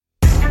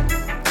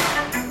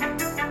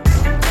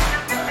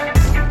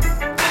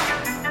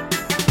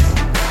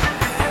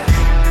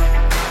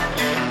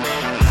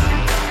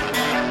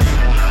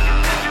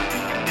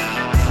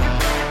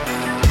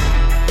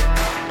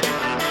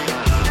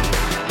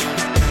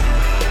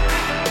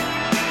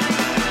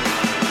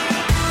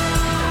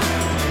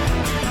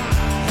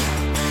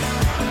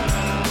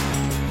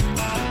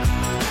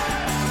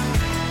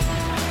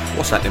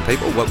happening,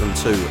 people? Welcome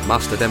to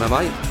Mustard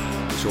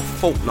MMA. It's your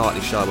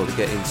fortnightly show where we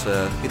get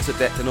into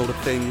depth in all the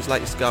things,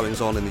 latest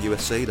goings on in the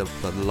UFC,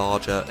 the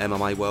larger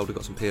MMA world. We've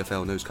got some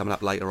PFL news coming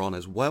up later on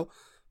as well.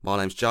 My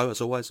name's Joe,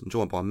 as always. I'm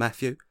joined by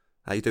Matthew.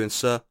 How you doing,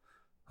 sir?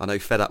 I know you're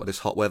fed up with this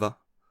hot weather.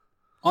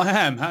 I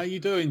am. How are you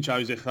doing,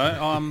 Joseph?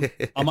 I'm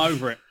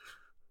over it.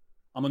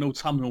 I'm an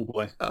autumnal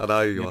boy. I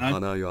know you are. I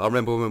know you are. I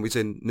remember when we was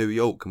in New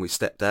York and we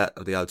stepped out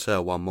of the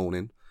hotel one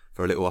morning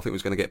for a little. I think we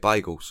was going to get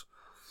bagels.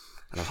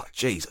 And I was like,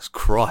 Jesus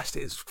Christ,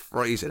 it is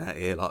freezing out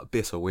here, like a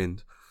bitter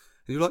wind.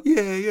 And you're like,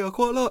 yeah, I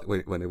quite like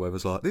when the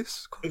weather's like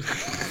this.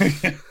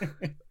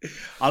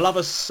 I love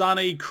a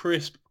sunny,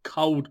 crisp,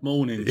 cold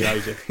morning,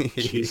 Joseph.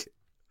 Jeez.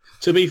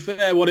 To be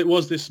fair, what it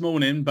was this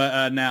morning,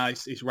 but now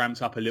it's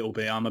ramped up a little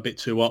bit. I'm a bit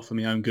too hot for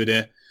my own good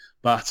here.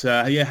 But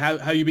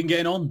how you been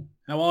getting on?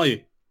 How are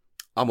you?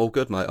 I'm all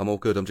good, mate. I'm all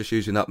good. I'm just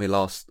using up my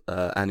last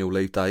annual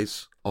leave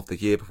days of the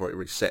year before it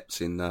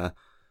resets in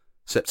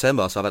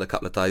September. So I've had a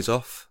couple of days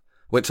off.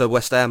 Went to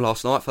West Ham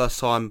last night, first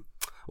time.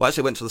 Well, I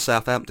actually went to the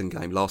Southampton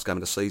game, last game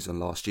of the season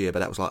last year, but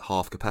that was like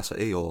half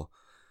capacity or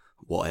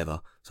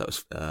whatever. So it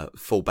was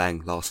full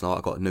bang last night.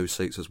 I got new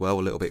seats as well,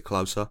 a little bit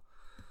closer.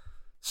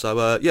 So,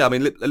 a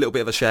little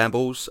bit of a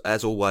shambles,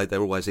 as always. There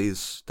always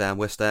is down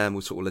West Ham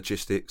with sort of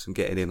logistics and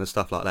getting in and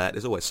stuff like that.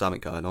 There's always something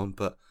going on,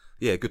 but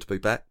yeah, good to be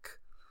back.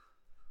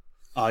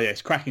 Oh, yeah,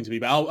 it's cracking to be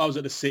back. I was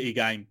at the City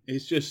game.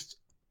 It's just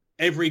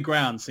every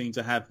ground seemed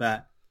to have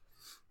that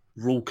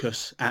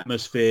raucous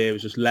atmosphere. It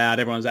was just loud.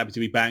 Everyone's happy to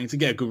be back and to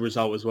get a good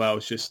result as well.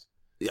 It's just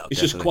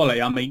just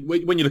quality. I mean,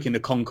 when you look in the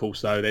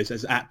concourse though,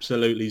 there's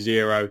absolutely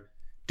zero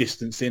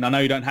distancing. I know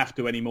you don't have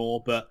to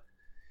anymore, but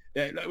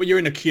when you're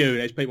in a queue,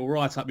 there's people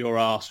right up your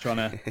arse trying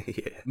to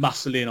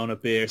muscle in on a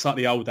beer. It's like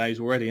the old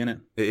days already, isn't it?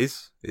 It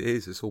is.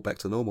 It's all back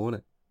to normal, isn't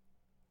it?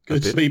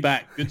 Good to be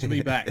back. Good to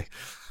be back.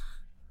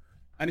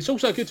 And it's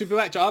also good to be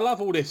back. I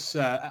love all this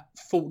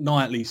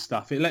fortnightly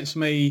stuff. It lets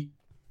me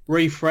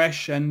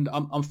refresh, and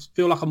I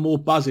feel like I'm more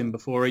buzzing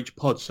before each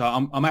pod. So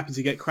I'm happy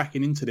to get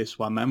cracking into this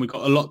one, man. We've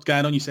got a lot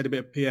going on. You said a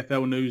bit of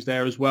PFL news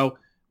there as well.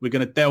 We're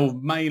going to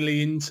delve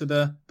mainly into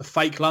the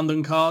fake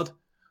London card.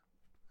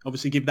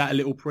 Obviously, give that a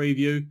little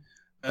preview.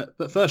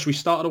 But first, we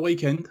start the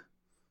weekend.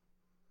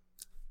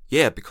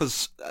 Yeah,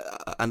 because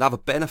another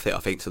benefit, I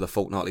think, to the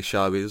fortnightly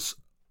show is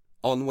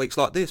on weeks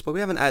like this, but we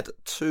haven't had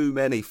too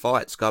many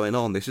fights going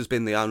on. This has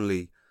been the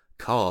only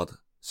card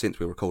since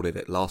we recorded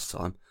it last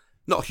time.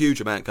 Not a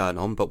huge amount going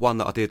on, but one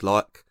that I did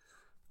like,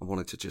 I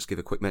wanted to just give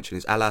a quick mention,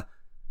 is Alexandra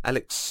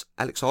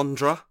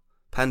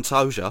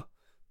Pantoja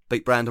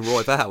beat Brandon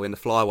Royval in the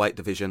flyweight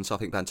division. So I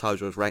think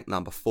Pantoja was ranked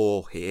number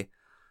 4 here,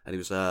 and he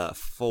was a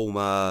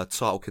former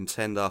title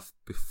contender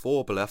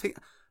before. But I think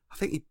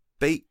he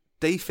beat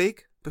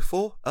D-Fig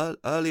before,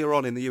 earlier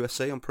on in the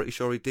UFC. I'm pretty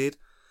sure he did.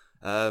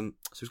 So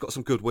he's got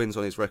some good wins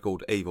on his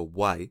record either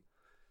way.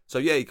 So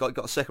yeah, he got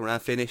a second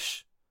round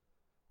finish.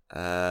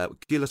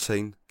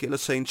 Guillotine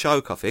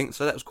choke, I think.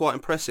 So that was quite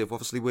impressive.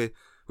 Obviously, we've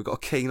got a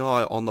keen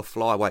eye on the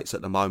flyweights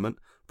at the moment.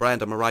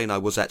 Brandon Moreno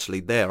was actually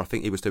there. I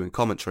think he was doing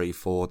commentary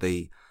for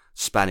the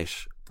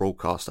Spanish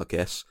broadcast, I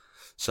guess.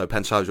 So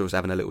Pantoja was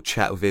having a little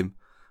chat with him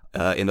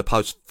in the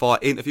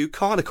post-fight interview,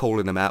 kind of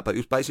calling him out, but he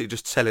was basically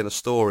just telling a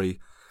story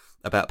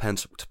about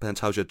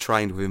Pantoja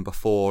trained with him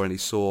before, and he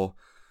saw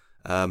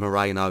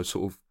Moreno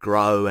sort of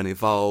grow and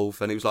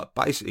evolve, and he was like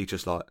basically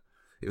just like,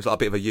 it was like a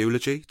bit of a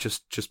eulogy,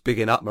 just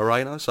bigging up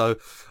Moreno. So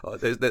I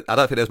don't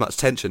think there's much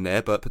tension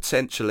there, but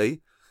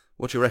potentially,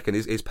 what do you reckon?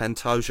 Is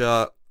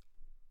Pantoja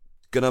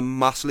going to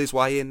muscle his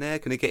way in there?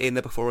 Can he get in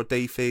there before a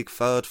D-Fig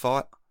third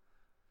fight?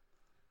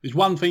 There's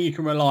one thing you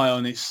can rely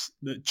on, is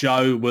that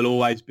Joe will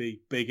always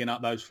be bigging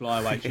up those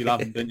flyweights. You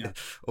love them, don't you?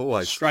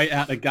 Always. Straight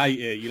out the gate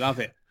here, you love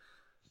it.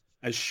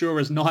 As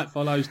sure as night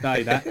follows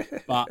day,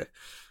 that. But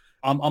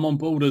I'm on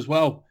board as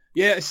well.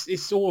 Yeah,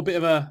 it's all a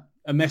bit of a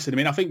mess. I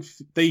mean, I think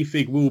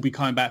D-Fig will be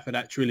coming back for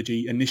that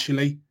trilogy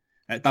initially.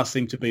 It does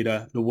seem to be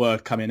the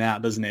word coming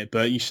out, doesn't it?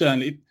 But you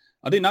certainly,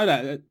 I didn't know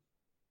that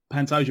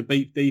Pantoja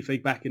beat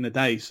D-Fig back in the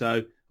day.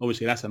 So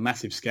obviously that's a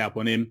massive scalp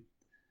on him.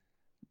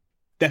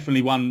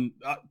 Definitely one.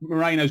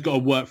 Moreno's got to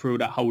work through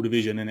that whole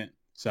division, innit?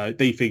 So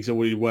D-Fig's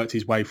already worked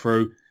his way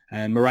through,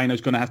 and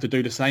Moreno's going to have to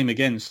do the same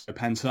again. So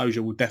Pantoja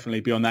will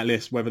definitely be on that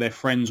list, whether they're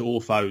friends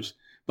or foes.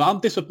 But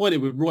I'm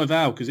disappointed with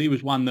Royval, because he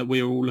was one that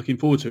we were all looking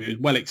forward to. It was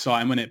well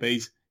exciting, wasn't it? But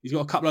he's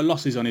got a couple of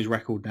losses on his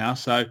record now,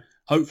 so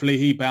hopefully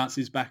he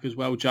bounces back as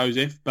well,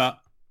 Joseph. But,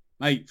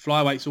 mate,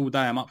 flyweights all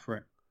day, I'm up for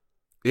it.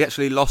 He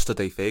actually lost to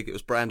D-Fig. It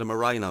was Brandon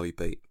Moreno he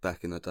beat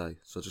back in the day.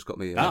 So I just got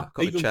me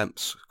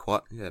champs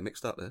quite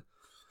mixed up there.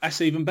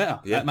 That's even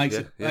better. Yeah,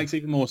 that makes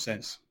even more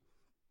sense.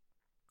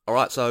 All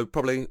right, so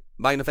probably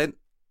main event.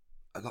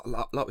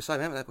 Like we say,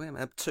 we haven't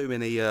had too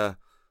many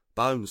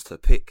bones to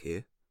pick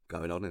here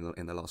going on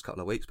in the last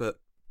couple of weeks, but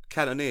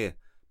Cannonier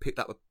picked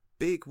up a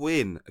big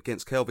win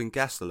against Kelvin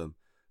Gastelum,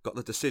 got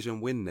the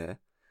decision win there.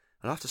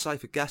 And I have to say,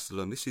 for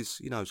Gastelum, this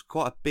is, it's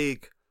quite a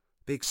big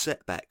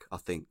setback, I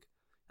think.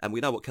 And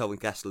we know what Kelvin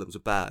Gastelum's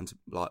about, and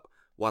like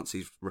once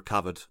he's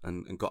recovered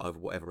and got over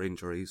whatever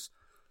injuries,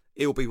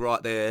 he'll be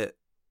right there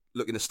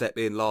looking to step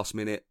in last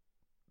minute,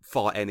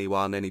 fight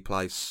anyone, any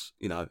place,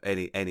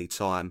 any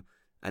time,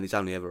 and he's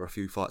only ever a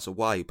few fights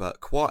away.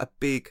 But quite a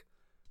big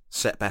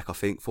setback, I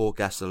think, for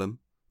Gastelum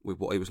with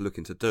what he was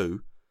looking to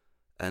do.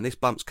 And this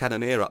bumps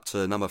Cannonier up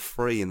to number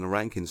 3 in the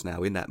rankings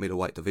now in that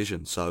middleweight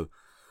division. So,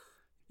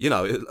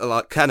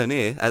 like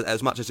Cannonier,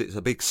 as much as it's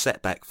a big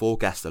setback for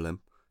Gastelum,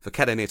 for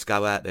Cannonier to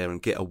go out there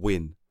and get a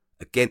win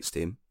against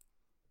him,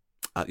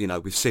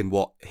 we've seen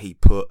what he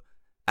put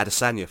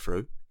Adesanya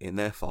through in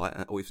their fight.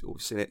 We've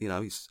seen it,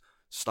 he's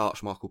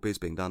starched Michael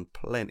Bisping, done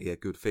plenty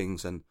of good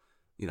things, and,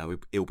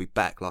 he'll be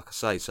back, like I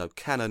say. So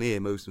Cannonier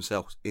moves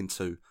himself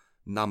into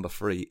number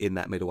 3 in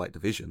that middleweight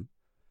division.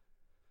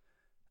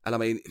 And I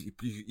mean,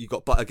 you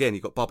got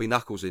Bobby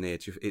Knuckles in here.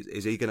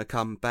 Is he going to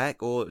come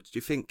back, or do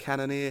you think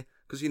Cannonier?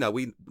 Because we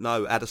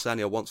know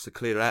Adesanya wants to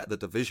clear out the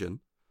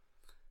division.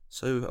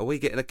 So are we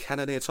getting a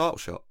Cannonier title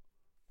shot?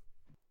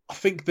 I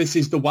think this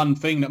is the one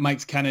thing that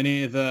makes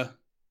Cannonier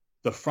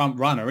the front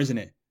runner, isn't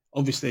it?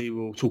 Obviously,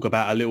 we'll talk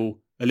about a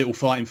little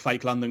fight in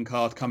fake London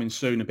card coming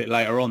soon a bit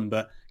later on.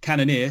 But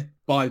Cannonier,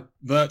 by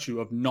virtue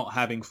of not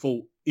having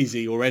fought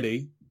Izzy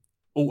already,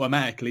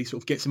 automatically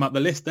sort of gets him up the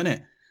list, doesn't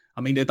it? I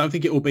mean, I don't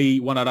think it will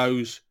be one of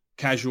those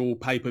casual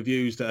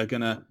pay-per-views that are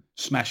going to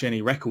smash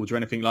any records or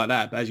anything like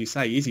that. But as you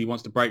say, Izzy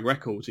wants to break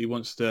records. He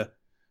wants to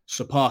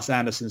surpass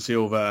Anderson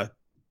Silva,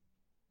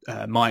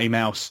 Mighty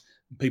Mouse,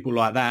 people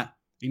like that.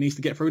 He needs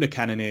to get through the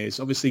Cannoniers.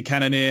 Obviously,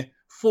 Cannonier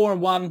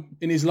 4-1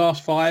 in his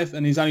last 5,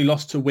 and he's only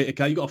lost to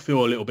Whittaker. You got to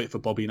feel a little bit for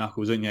Bobby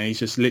Knuckles, don't you? He's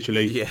just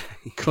literally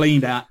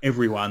cleaned out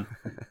everyone,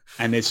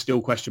 and there's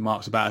still question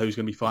marks about who's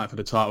going to be fighting for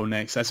the title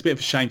next. So it's a bit of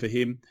a shame for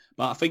him.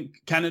 But I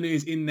think Cannonier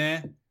is in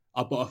there.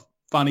 I've got a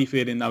funny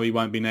feeling, though, he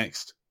won't be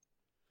next.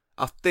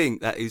 I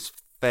think that is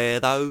fair,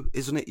 though,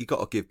 isn't it? You've got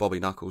to give Bobby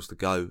Knuckles to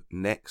go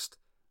next.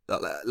 I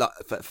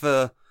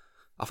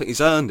think he's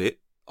earned it.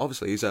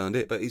 Obviously, he's earned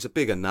it, but he's a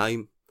bigger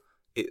name.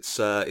 It's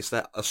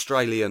that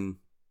Australian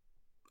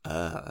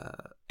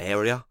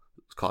area,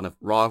 kind of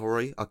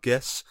rivalry, I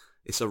guess.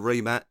 It's a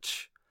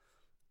rematch.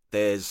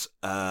 There's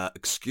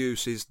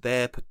excuses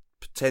there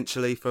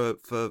potentially for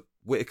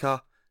Whittaker.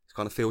 He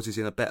kind of feels he's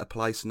in a better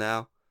place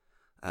now.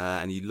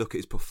 And you look at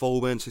his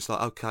performance, it's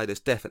like, okay,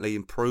 there's definitely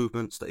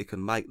improvements that he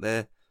can make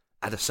there.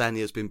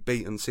 Adesanya's been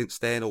beaten since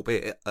then,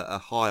 albeit at a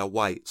higher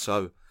weight.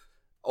 So,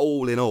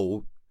 all in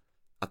all,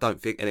 I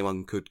don't think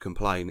anyone could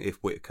complain if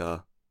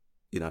Whittaker,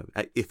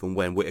 if and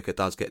when Whittaker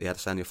does get the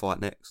Adesanya fight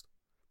next.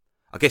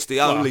 I guess the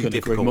only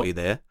difficulty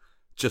there,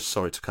 just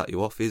sorry to cut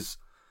you off, is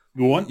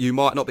you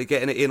might not be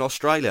getting it in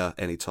Australia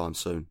anytime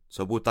soon.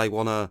 So would they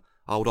want to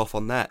hold off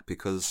on that?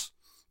 Because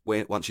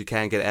once you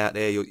can get it out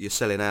there, you're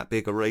selling out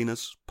big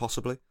arenas,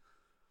 possibly.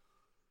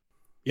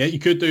 Yeah, you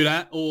could do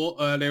that.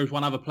 Or there is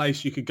one other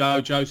place you could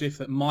go, Joseph,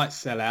 that might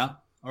sell out.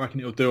 I reckon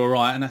it'll do all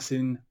right, and that's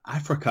in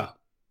Africa.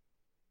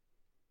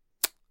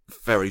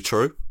 Very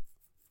true.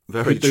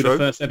 Very true. Do the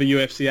first ever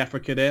UFC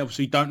Africa there.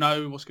 Obviously, don't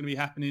know what's going to be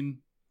happening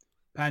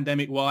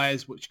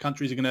pandemic-wise, which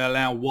countries are going to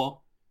allow what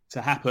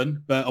to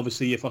happen. But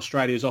obviously, if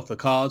Australia's off the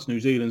cards, New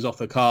Zealand's off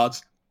the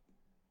cards,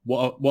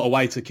 what a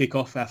way to kick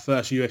off our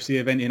first UFC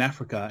event in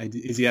Africa.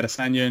 Izzy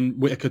Adesanya and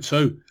Whittaker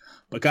too.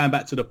 But going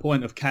back to the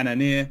point of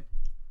Cannonier,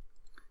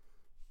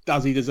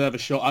 does he deserve a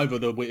shot over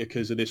the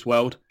Whittakers of this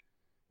world?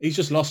 He's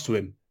just lost to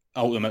him,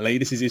 ultimately.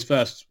 This is his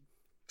first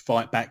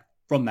fight back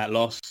from that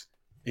loss.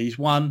 He's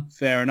won,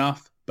 fair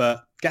enough,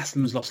 but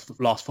Gastelum's lost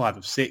the last 5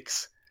 of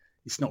 6.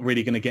 It's not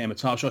really going to get him a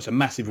title shot. It's a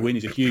massive win.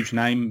 He's a huge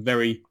name,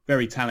 very,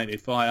 very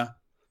talented fighter.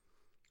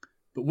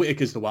 But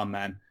Whittaker's the one,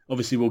 man.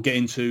 Obviously, we'll get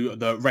into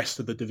the rest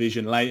of the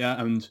division later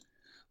and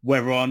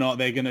whether or not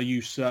they're going to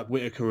usurp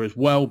Whittaker as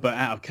well. But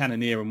out of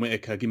Cannonier and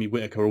Whittaker, give me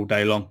Whittaker all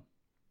day long.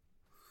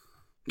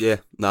 Yeah,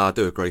 no, I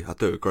do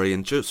agree.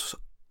 And just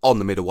on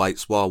the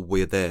middleweights, while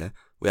we're there,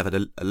 we have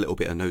a little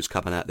bit of news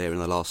coming out there in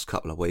the last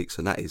couple of weeks,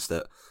 and that is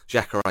that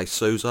Jacare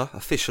Souza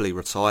officially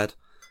retired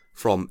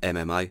from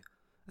MMA.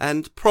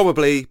 And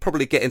probably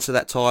getting to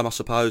that time, I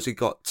suppose. He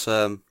got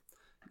a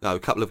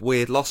couple of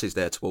weird losses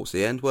there towards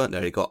the end, weren't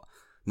there? He got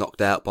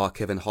knocked out by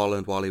Kevin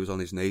Holland while he was on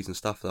his knees and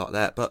stuff like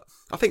that. But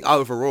I think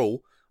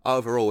overall,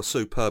 a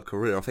superb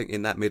career. I think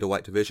in that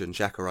middleweight division,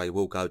 Jacare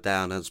will go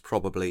down as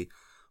probably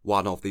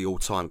one of the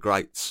all-time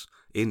greats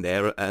in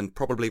there, and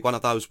probably one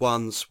of those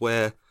ones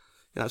where,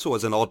 it's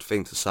always an odd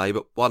thing to say,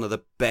 but one of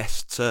the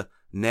best to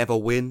never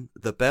win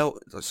the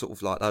belt. It's sort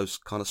of like those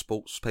kind of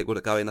sports people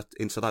that go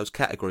into those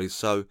categories.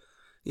 So,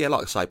 yeah,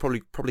 like I say,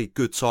 probably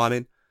good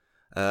timing.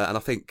 And I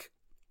think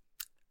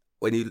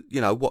when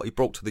what he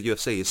brought to the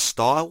UFC, his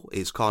style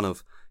is kind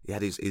of, he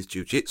had his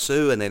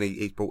jiu-jitsu, and then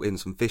he brought in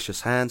some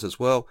vicious hands as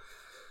well.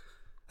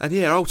 And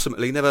yeah,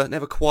 ultimately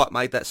never quite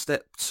made that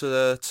step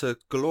to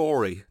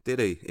glory, did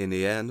he, in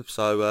the end?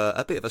 So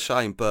a bit of a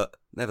shame, but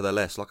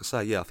nevertheless, like I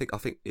say, yeah, I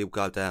think he'll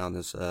go down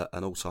as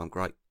an all-time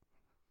great.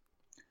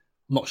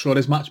 I'm not sure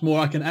there's much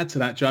more I can add to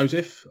that,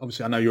 Joseph.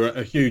 Obviously, I know you're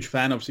a huge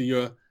fan. Obviously,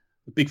 you're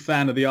a big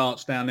fan of the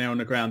arts down there on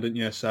the ground, aren't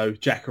you? So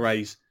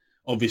Jacare's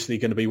obviously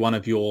going to be one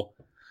of your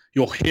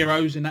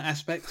heroes in that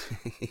aspect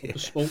of the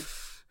sport.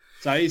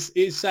 So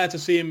it's sad to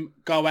see him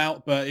go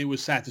out, but it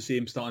was sad to see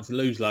him starting to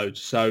lose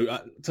loads. So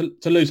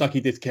to lose like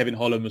he did to Kevin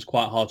Holland was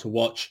quite hard to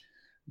watch.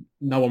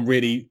 No one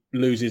really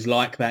loses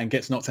like that and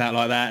gets knocked out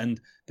like that. And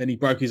then he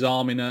broke his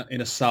arm in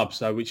a sub,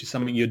 so which is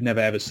something you'd never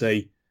ever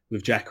see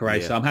with Jacare.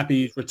 Yeah. So I'm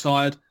happy he's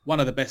retired. One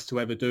of the best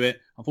to ever do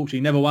it. Unfortunately,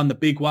 never won the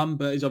big one,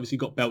 but he's obviously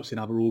got belts in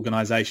other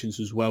organisations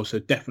as well. So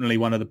definitely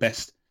one of the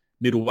best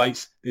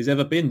middleweights there's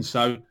ever been.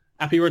 So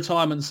happy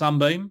retirement,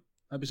 Sunbeam.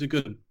 Hope it's a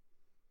good one.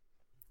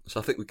 So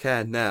I think we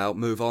can now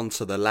move on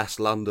to the last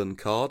London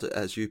card,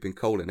 as you've been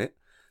calling it.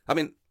 I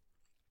mean,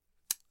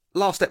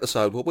 last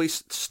episode, were we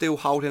still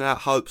holding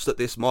out hopes that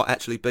this might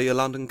actually be a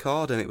London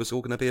card and it was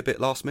all going to be a bit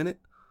last minute?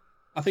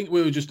 I think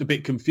we were just a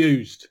bit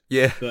confused.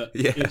 Yeah. That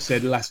it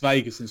said Las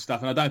Vegas and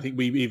stuff, and I don't think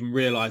we even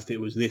realised it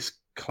was this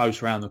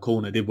close around the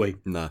corner, did we?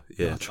 No,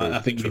 yeah, true. I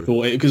think we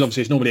thought it, because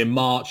obviously it's normally in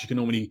March. You can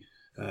normally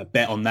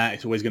bet on that.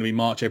 It's always going to be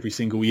March every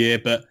single year,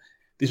 but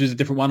this was a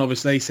different one,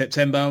 obviously,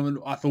 September. And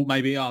I thought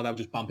maybe, they'll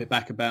just bump it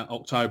back about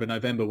October,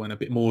 November when a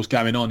bit more is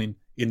going on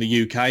in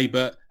the UK.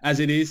 But as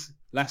it is,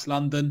 last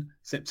London,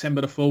 September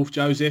the 4th,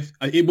 Joseph.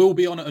 It will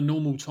be on at a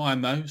normal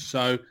time, though.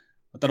 So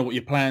I don't know what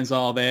your plans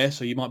are there.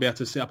 So you might be able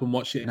to sit up and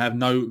watch it and have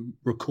no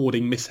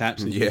recording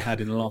mishaps that you've had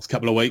in the last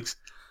couple of weeks.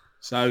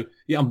 So,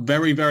 yeah, I'm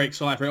very, very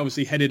excited for it.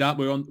 Obviously, headed up.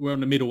 We're on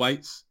the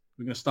middleweights.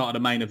 We're going to start at the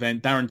main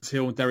event. Darren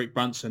Till and Derek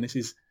Brunson. This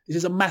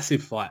is a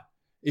massive fight.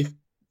 If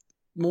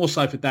more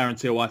so for Darren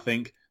Till, I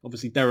think.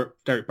 Obviously,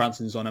 Derek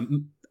Brunson's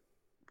on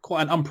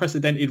quite an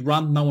unprecedented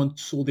run. No one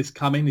saw this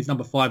coming. He's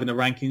number 5 in the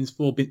rankings,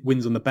 4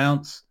 wins on the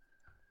bounce,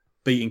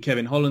 beating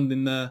Kevin Holland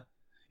in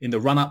the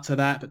run-up to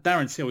that. But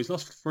Darren Till, he's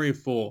lost 3 of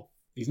 4.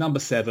 He's number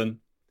 7.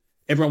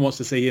 Everyone wants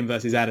to see him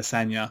versus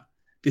Adesanya.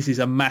 This is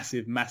a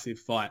massive, massive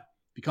fight.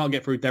 If you can't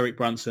get through Derek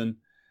Brunson,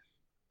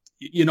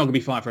 you're not going to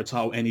be fighting for a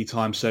title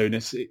anytime soon.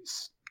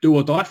 It's do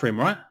or die for him,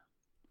 right?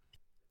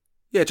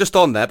 Yeah, just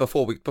on there,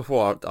 before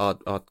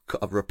I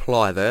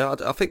reply there,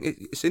 I think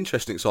it's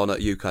interesting it's on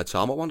at UK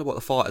time. I wonder what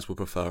the fighters would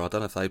prefer. I don't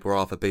know if they'd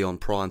rather be on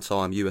prime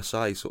time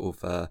USA,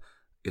 sort of,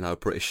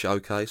 British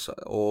showcase,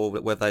 or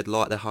whether they'd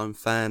like their home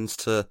fans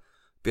to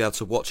be able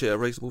to watch it at a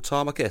reasonable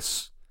time. I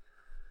guess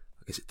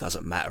it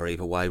doesn't matter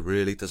either way,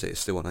 really, does it? It's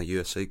still on a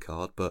UFC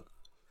card, but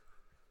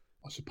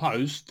I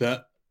suppose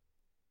that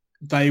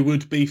they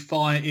would be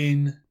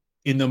fighting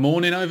in the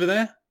morning over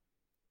there.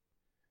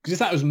 Because if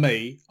that was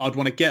me, I'd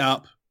want to get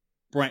up,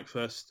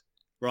 breakfast,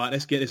 right,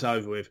 let's get this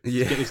over with.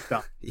 Let's get this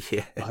done.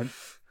 Yeah. I'm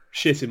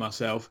shitting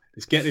myself.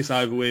 Let's get this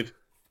over with.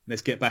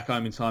 Let's get back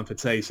home in time for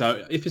tea.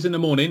 So if it's in the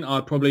morning,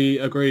 I'd probably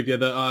agree with you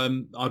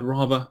that I'd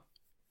rather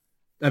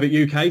have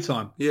it UK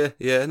time. Yeah,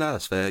 no,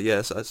 that's fair.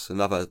 Yeah, so that's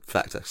another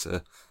factor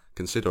to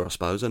consider, I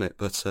suppose, isn't it?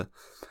 But,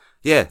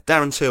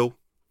 Darren Till,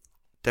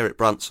 Derek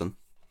Brunson.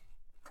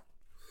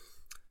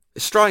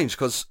 It's strange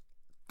because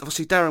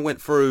obviously Darren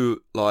went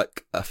through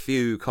like a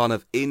few kind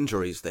of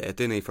injuries there,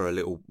 didn't he, for a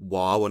little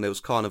while, and it was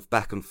kind of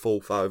back and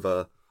forth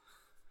over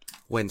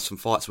when some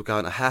fights were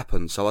going to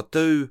happen. So I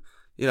do,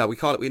 we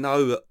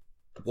know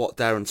what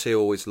Darren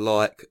Till is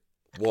like,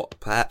 what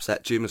perhaps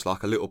that gym is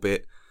like a little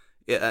bit,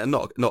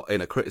 not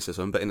in a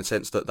criticism, but in the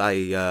sense that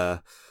they,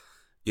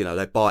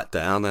 they bite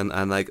down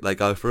and they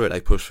go through it,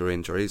 they push through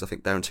injuries. I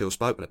think Darren Till's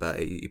spoken about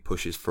it. He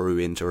pushes through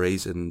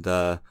injuries and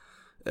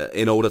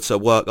in order to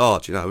work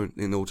hard,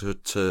 in order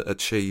to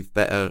achieve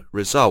better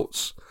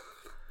results,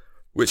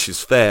 which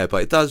is fair.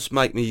 But it does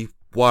make me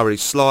worry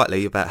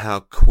slightly about how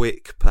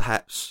quick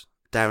perhaps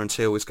Darren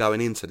Till is going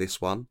into this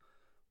one.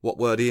 What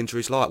were the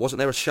injuries like? Wasn't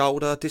there a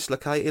shoulder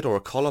dislocated or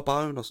a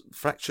collarbone or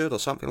fractured or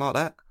something like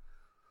that?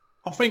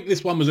 I think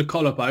this one was a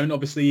collarbone.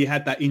 Obviously, he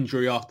had that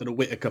injury after the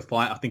Whittaker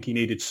fight. I think he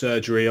needed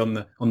surgery on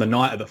the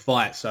night of the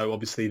fight. So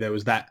obviously there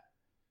was that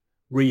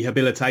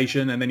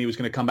rehabilitation, and then he was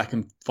going to come back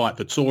and fight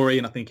for Tory,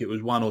 and I think it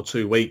was 1 or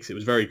 2 weeks. It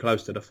was very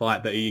close to the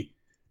fight that he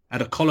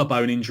had a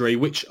collarbone injury,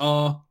 which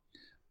are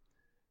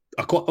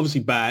quite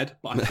obviously bad,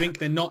 but I think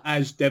they're not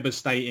as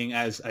devastating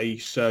as a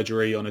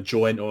surgery on a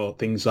joint or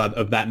things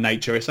of that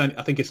nature. I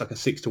think it's like a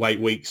 6 to 8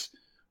 weeks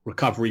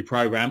recovery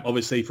program.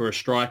 Obviously, for a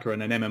striker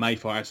and an MMA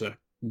fighter, it's a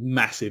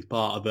massive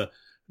part of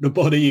the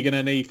body you're going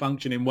to need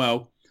functioning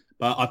well.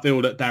 But I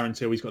feel that Darren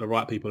Till, he's got the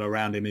right people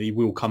around him and he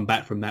will come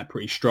back from that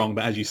pretty strong.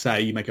 But as you say,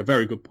 you make a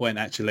very good point,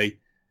 actually.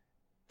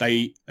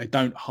 They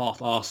don't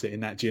half-arse it in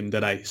that gym, do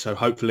they? So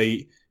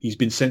hopefully he's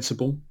been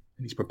sensible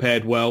and he's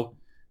prepared well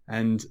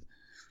and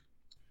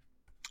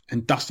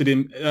dusted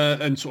him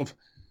and sort of...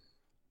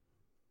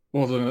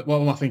 What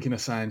am I thinking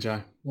of saying,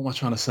 Joe? What am I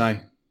trying to say?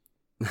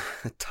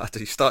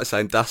 He started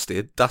saying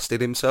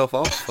dusted himself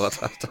off.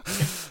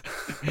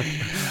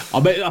 I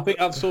think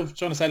I'm sort of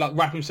trying to say, like,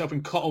 wrap himself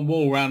in cotton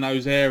wool around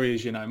those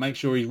areas, make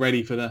sure he's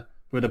ready for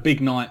the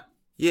big night.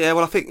 Yeah,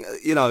 well, I think,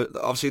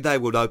 obviously they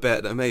will know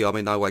better than me. I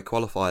mean, no way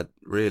qualified,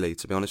 really,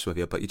 to be honest with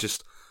you. But you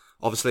just,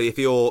 obviously, if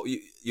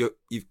you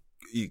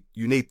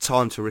need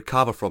time to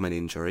recover from an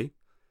injury,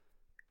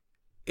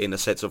 in a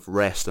sense of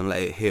rest and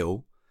let it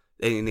heal,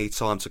 then you need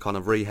time to kind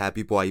of rehab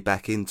your way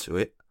back into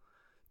it.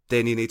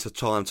 Then you need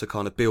time to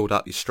kind of build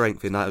up your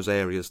strength in those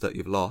areas that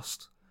you've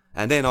lost.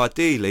 And then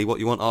ideally, what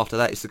you want after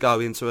that is to go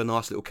into a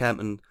nice little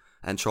camp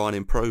and try and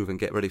improve and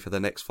get ready for the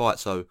next fight.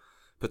 So,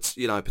 but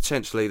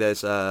potentially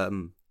there's a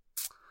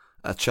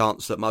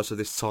chance that most of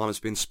this time has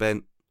been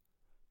spent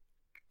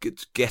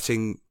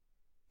getting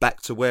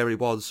back to where he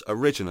was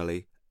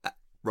originally,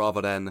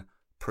 rather than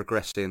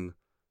progressing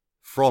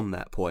from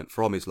that point,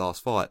 from his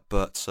last fight.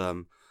 But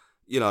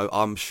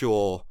I'm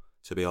sure,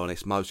 to be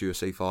honest, most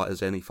UFC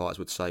fighters, any fighters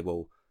would say,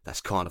 well, that's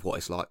kind of what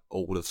it's like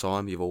all the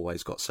time. You've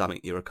always got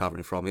something you're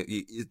recovering from.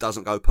 It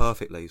doesn't go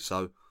perfectly,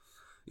 so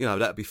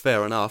that'd be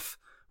fair enough.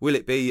 Will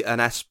it be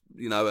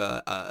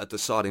a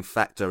deciding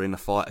factor in the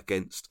fight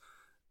against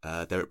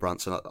Derek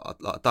Brunson?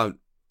 I don't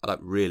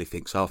really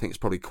think so. I think it's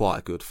probably quite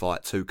a good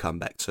fight to come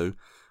back to.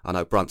 I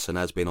know Brunson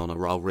has been on a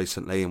roll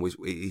recently, and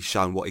he's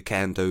shown what he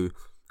can do,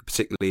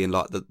 particularly in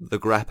like the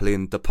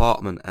grappling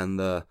department and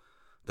the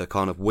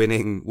kind of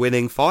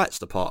winning fights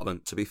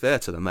department. To be fair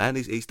to the man,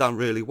 he's done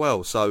really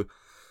well. So.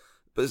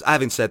 But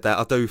having said that,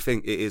 I do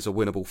think it is a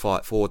winnable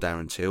fight for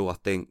Darren Till. I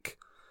think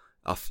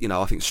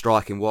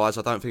striking wise,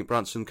 I don't think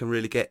Brunson can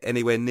really get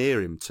anywhere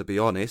near him. To be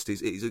honest,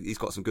 he's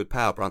got some good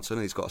power, Brunson,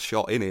 and he's got a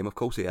shot in him. Of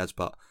course he has,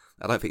 but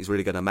I don't think he's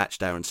really going to match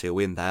Darren Till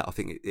in that. I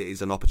think it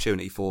is an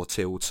opportunity for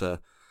Till to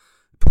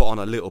put on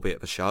a little bit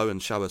of a show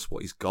and show us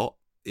what he's got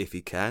if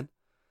he can.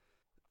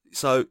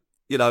 So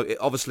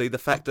obviously the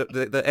fact that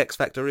the X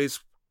factor is,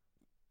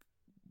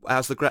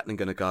 how's the grappling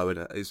going to go,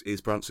 and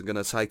is Brunson going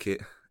to take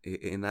it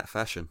in that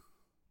fashion?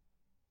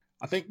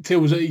 I think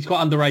he's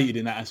quite underrated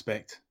in that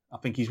aspect. I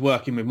think he's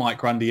working with Mike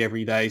Grundy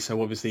every day,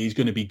 so obviously he's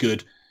going to be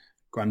good.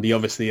 Grundy,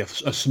 obviously a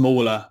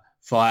smaller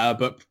fighter,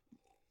 but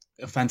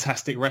a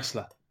fantastic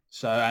wrestler.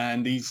 So,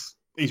 and he's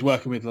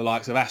working with the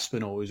likes of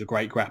Aspinall, who's a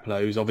great grappler,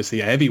 who's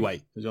obviously a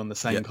heavyweight, who's on the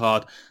same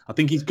card. I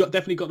think he's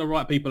definitely got the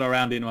right people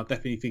around him. I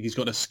definitely think he's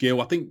got a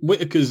skill. I think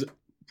Whittaker's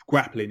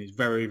grappling is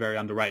very, very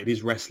underrated.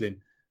 His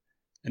wrestling.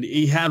 And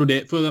he handled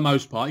it for the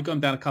most part. He got him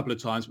down a couple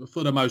of times, but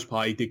for the most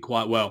part, he did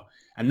quite well.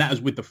 And that was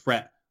with the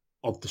threat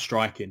of the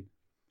striking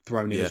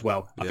thrown in as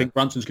well. I think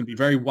Brunson's going to be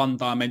very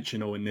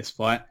one-dimensional in this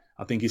fight.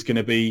 I think he's going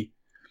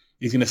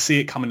to see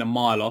it coming a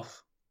mile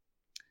off.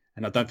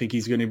 And I don't think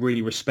he's going to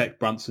really respect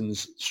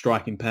Brunson's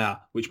striking power,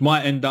 which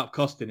might end up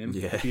costing him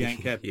if he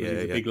ain't careful. He's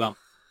a big lump.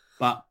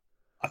 But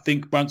I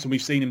think Brunson,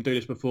 we've seen him do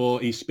this before.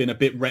 He's been a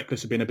bit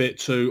reckless, been a bit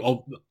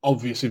too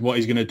obvious with what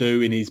he's going to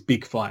do in his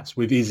big fights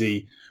with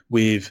Izzy,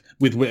 with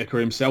Whittaker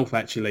himself,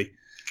 actually.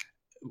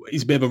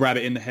 He's a bit of a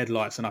rabbit in the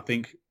headlights, and I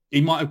think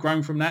he might have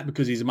grown from that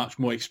because he's much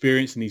more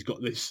experienced and he's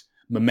got this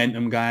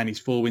momentum going. He's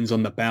 4 wins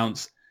on the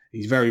bounce.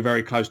 He's very,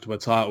 very close to a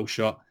title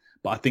shot.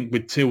 But I think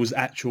with Till's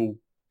actual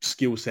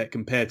skill set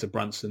compared to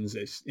Brunson's,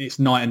 it's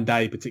night and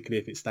day,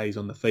 particularly if it stays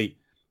on the feet.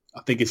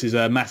 I think this is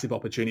a massive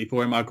opportunity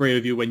for him. I agree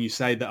with you when you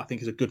say that I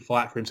think it's a good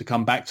fight for him to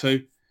come back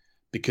to,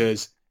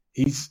 because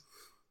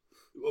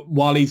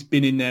while he's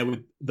been in there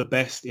with the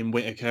best in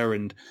Whittaker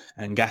and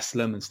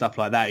Gastelum and stuff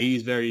like that,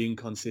 he's very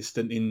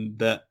inconsistent in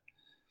that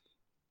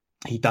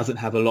he doesn't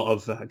have a lot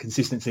of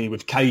consistency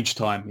with cage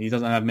time. He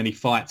doesn't have many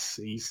fights.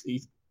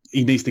 He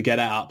needs to get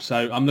that up.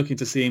 So I'm looking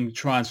to see him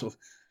try and sort of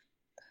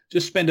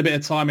just spend a bit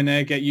of time in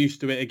there, get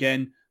used to it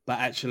again, but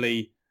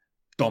actually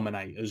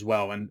dominate as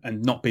well and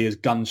not be as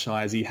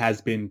gun-shy as he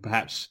has been,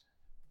 perhaps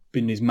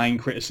been his main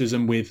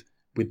criticism with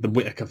the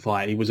Whittaker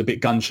fight. He was a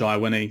bit gun-shy,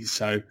 wasn't he?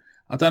 So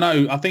I don't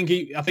know. I think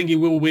he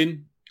will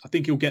win. I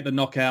think he'll get the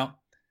knockout,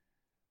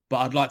 but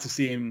I'd like to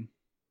see him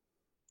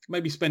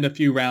maybe spend a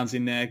few rounds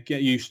in there,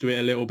 get used to it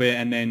a little bit,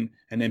 and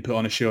then put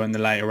on a show in the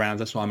later rounds.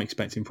 That's what I'm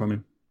expecting from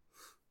him.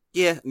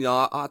 Yeah,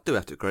 I do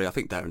have to agree. I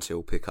think Darren Till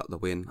will pick up the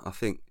win. I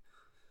think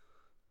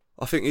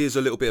he is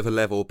a little bit of a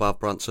level above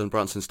Brunson.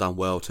 Brunson's done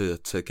well to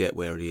get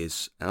where he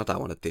is, and I don't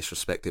want to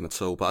disrespect him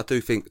at all, but I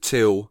do think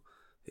Till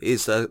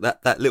is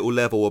that little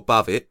level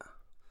above it,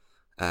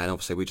 and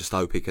obviously we just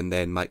hope he can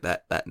then make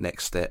that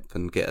next step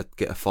and get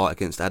a fight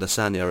against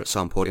Adesanya at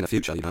some point in the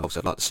future.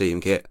 Obviously I'd like to see him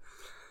get,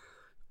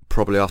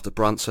 probably after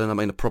Brunson,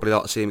 I'd probably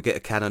like to see him get a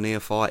Cannonier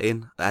fight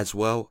in as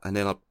well, and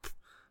then I'd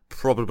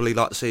probably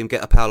like to see him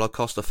get a Paulo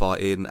Costa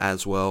fight in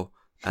as well,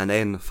 and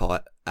then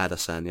fight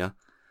Adesanya.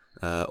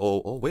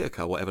 Or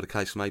Whittaker, whatever the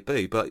case may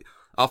be. But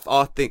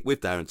I think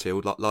with Darren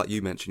Till, like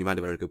you mentioned, you made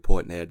a very good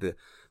point there.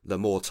 The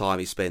more time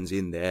he spends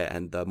in there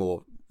and the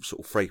more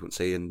sort of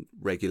frequency and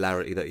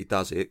regularity that he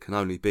does it can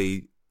only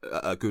be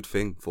a good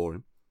thing for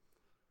him.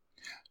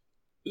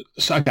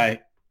 So, okay,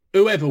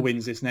 whoever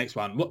wins this next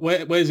one,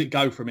 where does it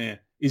go from here?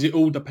 Is it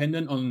all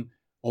dependent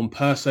on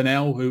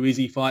personnel, who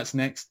Izzy fights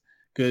next?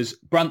 Because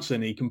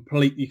Brunson,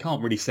 you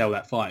can't really sell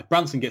that fight. If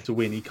Brunson gets a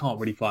win, he can't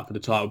really fight for the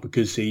title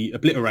because he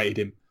obliterated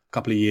him a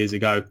couple of years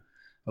ago.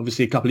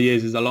 Obviously, a couple of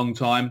years is a long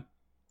time.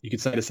 You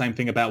could say the same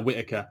thing about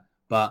Whittaker,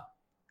 but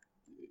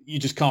you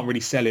just can't really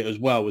sell it as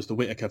well as the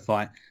Whittaker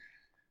fight.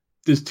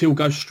 Does Till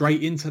go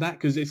straight into that?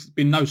 Because it's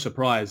been no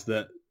surprise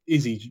that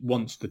Izzy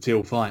wants the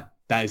Till fight.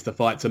 That is the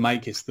fight to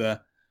make. It's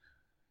the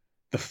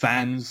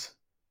fans'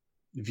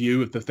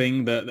 view of the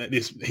thing that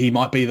he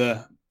might be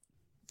the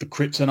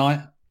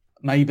kryptonite,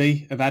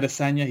 maybe, of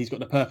Adesanya. He's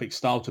got the perfect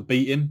style to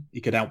beat him. He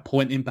could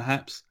outpoint him,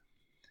 perhaps.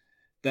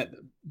 But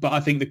I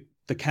think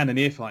the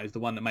Cannonier fight is the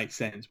one that makes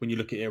sense when you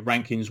look at it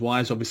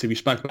rankings-wise. Obviously, we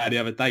spoke about it the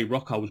other day.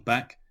 Rockhold's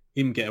back.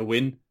 Him get a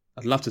win.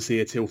 I'd love to see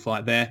a Till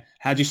fight there.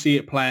 How do you see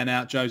it playing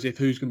out, Joseph?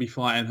 Who's going to be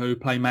fighting who?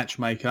 Play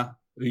matchmaker?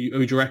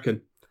 Who do you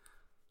reckon?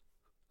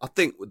 I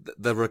think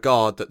the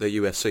regard that the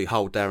UFC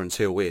hold Darren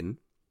Till in,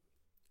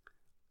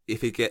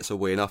 if he gets a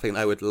win, I think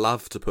they would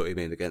love to put him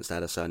in against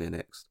Adesanya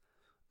next.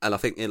 And I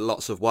think in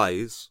lots of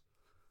ways,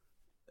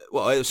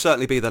 well, it would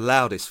certainly be the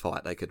loudest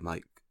fight they could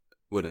make,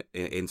 wouldn't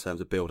it, in terms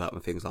of build-up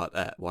and things like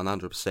that.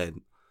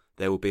 100%.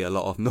 There will be a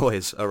lot of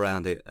noise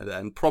around it,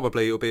 and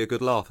probably it will be a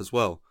good laugh as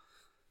well.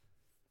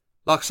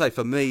 Like I say,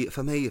 for me,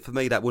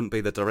 that wouldn't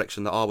be the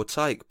direction that I would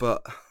take,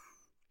 but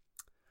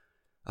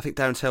I think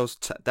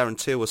Darren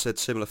Till has said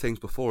similar things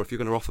before. If you're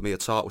going to offer me a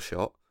title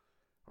shot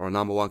or a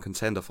number one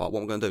contender fight,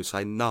 what I'm going to do is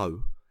say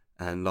no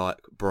and like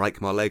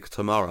break my leg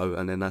tomorrow,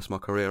 and then that's my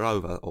career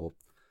over. Or,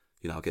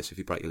 you know, I guess if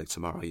you break your leg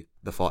tomorrow,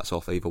 the fight's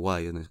off either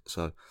way, and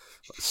so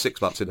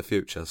 6 months in the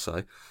future.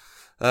 So,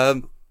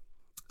 I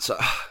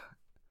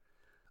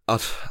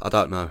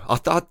don't know. I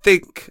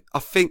think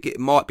it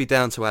might be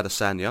down to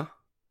Adesanya.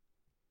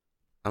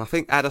 And I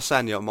think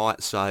Adesanya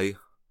might say,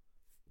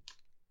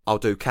 I'll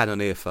do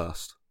Cannonier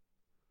first.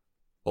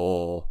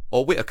 Or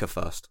Whittaker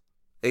first.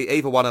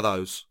 Either one of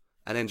those.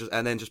 And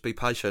then just be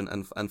patient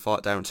and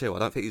fight Darren Till. I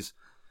don't think he's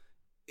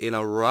in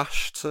a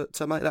rush to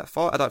make that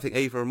fight. I don't think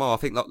either of them are.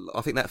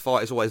 I think that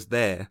fight is always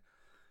there,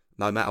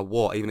 no matter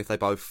what. Even if they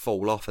both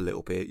fall off a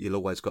little bit, you'll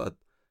always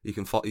you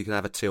can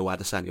have a Till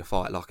Adesanya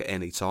fight like at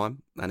any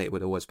time, and it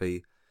would always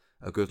be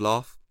a good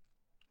laugh.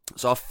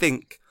 So I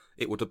think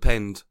it would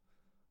depend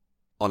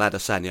on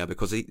Adesanya,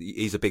 because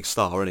he's a big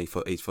star, and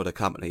he's for the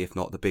company, if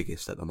not the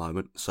biggest at the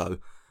moment. So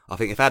I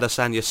think if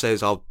Adesanya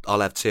says I'll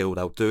have Till,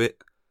 they'll do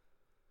it.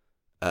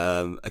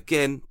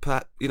 Again,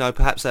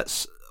 perhaps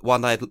that's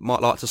one they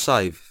might like to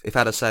save. If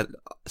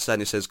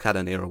Adesanya says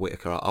Cannonier or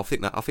Whittaker, I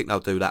think they'll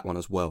do that one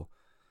as well.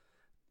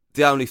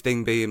 The only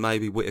thing being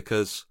maybe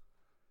Whittaker's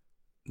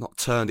not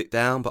turned it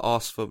down, but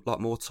asked for like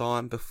more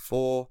time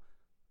before.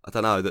 I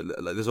don't know.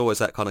 There's always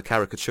that kind of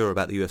caricature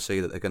about the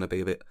UFC that they're going to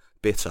be a bit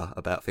bitter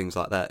about things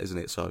like that, isn't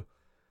it? So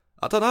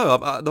I don't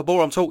know. The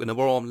more I'm talking, the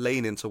more I'm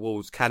leaning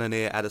towards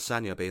Cannonier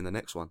Adesanya being the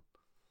next one.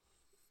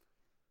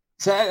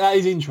 So that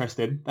is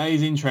interesting.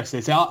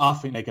 So I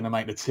think they're going to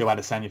make the Till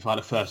Adesanya fight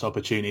the first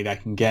opportunity they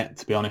can get,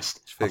 to be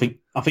honest. I think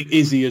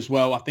Izzy as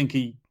well. I think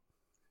he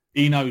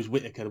knows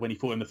Whittaker, when he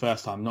fought him the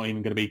first time, not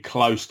even going to be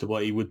close to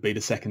what he would be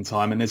the second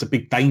time. And there's a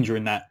big danger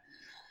in that.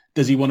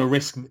 Does he want to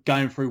risk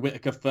going through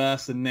Whittaker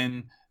first? And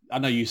then, I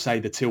know you say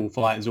the Till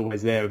fight is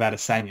always there with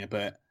Adesanya,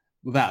 but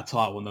without a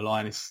title on the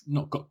line, it's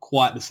not got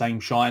quite the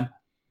same shine.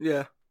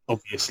 Yeah.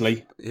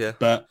 Obviously. Yeah.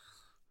 But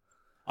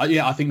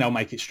I think they'll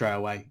make it straight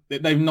away.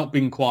 They've not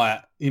been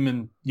quiet. Him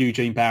and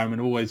Eugene Barrowman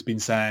have always been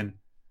saying,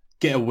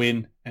 get a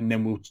win and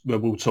then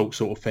we'll talk,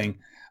 sort of thing.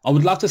 I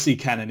would love to see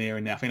Cannonier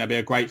in there. I think that'd be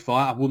a great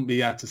fight. I wouldn't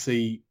be able to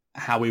see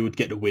how he would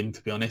get the win,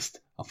 to be honest.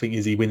 I think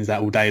Izzy wins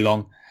that all day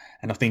long.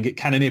 And I think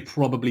Cannonier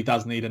probably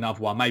does need another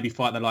one. Maybe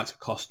fight the likes of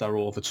Costa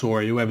or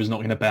Vettori, whoever's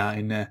knocking about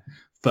in there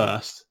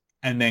first,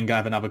 and then go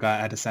have another go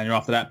at Adesanya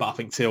after that. But I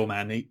think Till,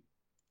 man,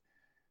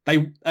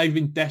 they've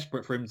been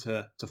desperate for him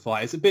to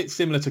fight. It's a bit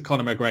similar to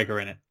Conor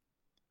McGregor, innit?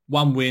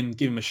 One win,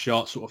 give him a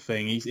shot, sort of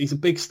thing. He's a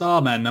big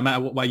star, man. No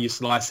matter what way you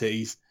slice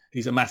it,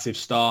 he's a massive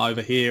star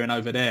over here and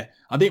over there.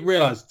 I didn't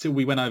realise until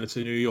we went over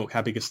to New York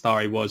how big a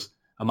star he was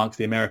amongst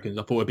the Americans.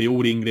 I thought it'd be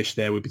all the English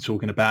there would be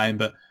talking about him,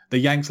 but the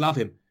Yanks love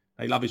him.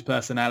 They love his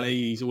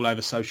personality. He's all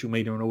over social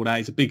media and all that.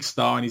 He's a big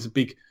star and he's a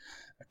big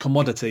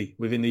commodity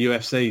within the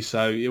UFC.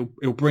 So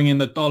he'll bring in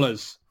the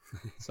dollars.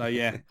 So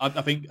yeah, I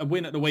think a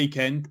win at the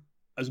weekend,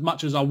 as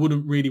much as I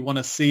wouldn't really want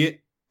to see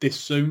it this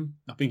soon,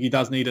 I think he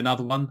does need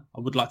another one.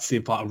 I would like to see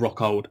him fight a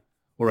Rockhold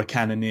or a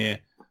Cannonier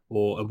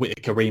or a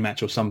Whittaker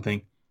rematch or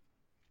something.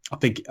 I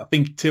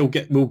think Till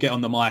will get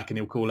on the mic and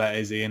he'll call out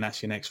Izzy, and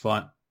that's your next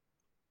fight.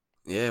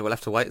 Yeah, we'll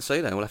have to wait and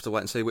see then. We'll have to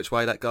wait and see which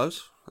way that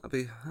goes.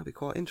 That'd be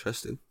quite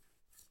interesting.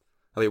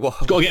 I mean,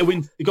 what? You've got to get a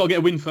win. You've got to get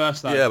a win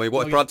first, though. Yeah, I mean,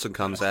 what if Brunson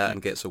comes out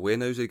and gets a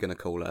win? Who's he going to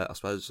call out? I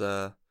suppose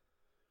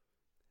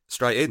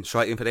straight in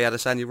for the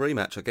Adesanya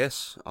rematch. I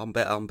guess I'm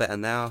better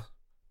now.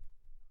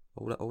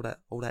 All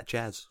that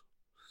jazz.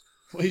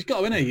 Well, he's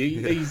got, isn't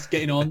he? He's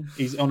getting on.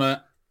 He's on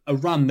a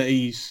run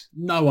that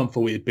no one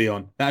thought he'd be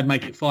on. That'd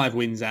make it 5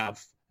 wins out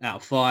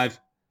of 5.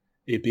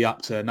 He'd be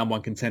up to number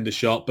one contender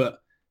shot.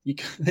 But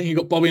then you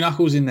got Bobby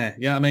Knuckles in there.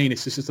 Yeah, I mean,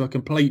 it's just a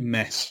complete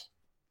mess.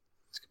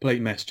 It's a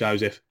complete mess,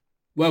 Joseph.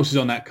 What else is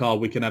on that card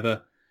we can have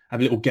a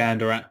little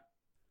gander at?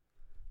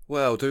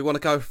 Well, do we want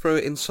to go through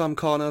it in some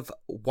kind of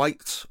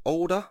weight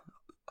order?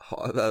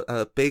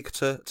 Big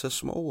to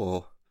small,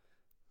 or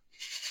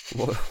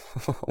what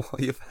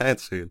are you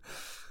fancying?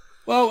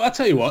 Well, I'll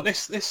tell you what,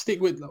 let's stick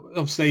with,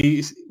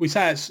 obviously, we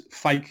say it's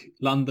fake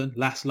London,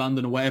 Last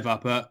London or whatever,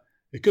 but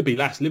it could be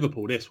Last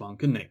Liverpool, this one,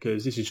 couldn't it?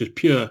 Because this is just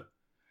pure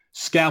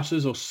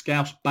Scousers or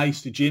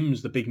Scouse-based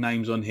gyms, the big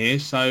names on here.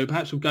 So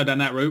perhaps we'll go down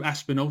that route.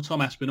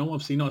 Tom Aspinall,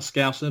 obviously not a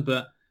Scouser,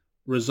 but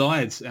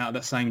resides out of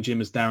that same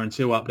gym as Darren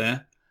Till up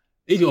there.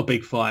 He's got a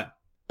big fight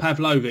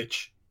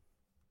Pavlovich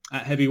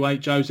at heavyweight,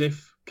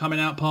 Joseph, coming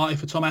out party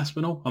for Tom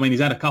Aspinall. I mean,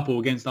 he's had a couple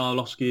against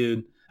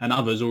Arlovski and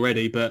others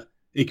already, but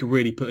he could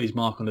really put his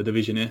mark on the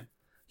division here.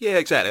 Yeah,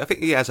 exactly. I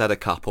think he has had a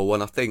couple,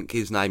 and I think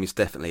his name is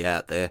definitely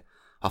out there.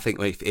 I think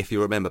if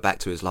you remember back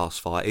to his last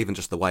fight, even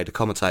just the way the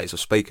commentators are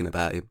speaking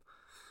about him,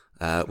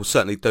 will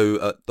certainly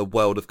do the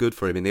world of good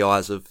for him in the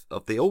eyes of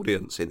the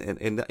audience,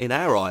 in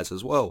our eyes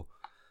as well.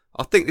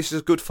 I think this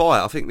is a good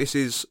fight. I think this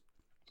is,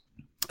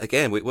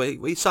 again,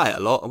 we say it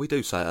a lot, and we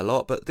do say it a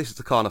lot, but this is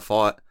the kind of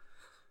fight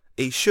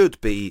he should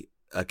be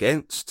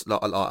against,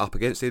 like up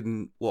against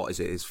in, what is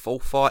it, his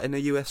fourth fight in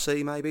the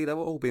UFC maybe? They've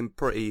all been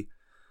pretty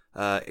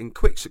in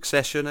quick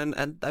succession,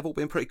 and they've all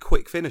been pretty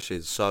quick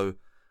finishes. So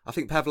I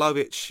think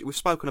Pavlovich, we've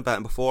spoken about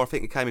him before, I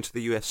think he came into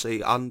the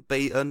UFC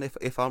unbeaten,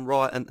 if I'm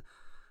right,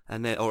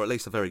 and then, or at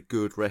least a very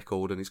good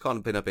record, and he's kind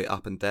of been a bit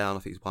up and down. I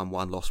think he's won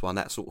one, lost one,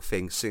 that sort of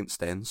thing since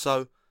then.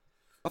 So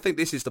I think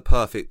this is the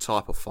perfect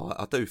type of fight.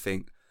 I do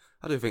think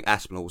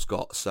Aspinall's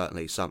got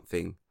certainly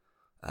something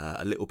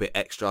a little bit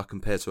extra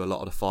compared to a lot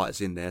of the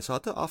fighters in there. So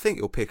I think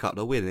he'll pick up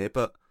the win here.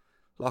 But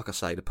like I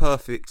say, the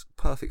perfect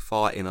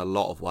fight in a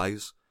lot of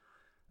ways.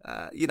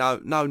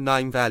 No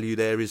name value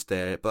there, is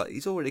there? But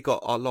he's already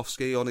got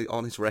Arlovski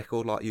on his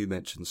record, like you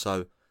mentioned.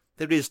 So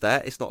there is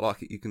that. It's not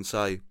like you can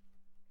say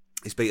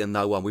he's beaten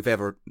no one we've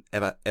ever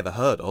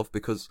heard of,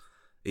 because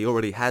he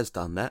already has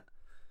done that.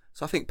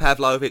 So I think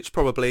Pavlovich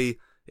probably,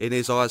 in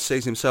his eyes,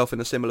 sees himself in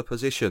a similar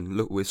position,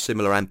 look, with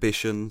similar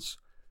ambitions,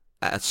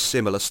 at a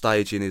similar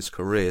stage in his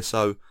career.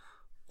 So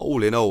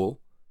all in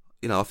all,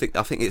 I think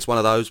it's one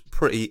of those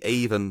pretty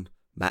even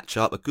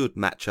matchup, a good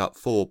matchup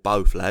for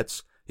both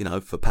lads.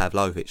 For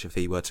Pavlovich, if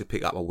he were to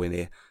pick up a win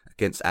here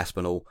against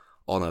Aspinall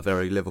on a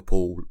very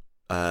Liverpool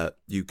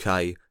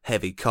UK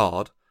heavy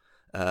card,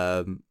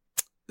 that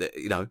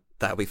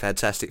would be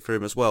fantastic for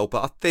him as well.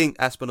 But I think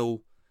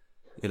Aspinall,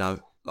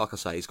 like I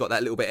say, he's got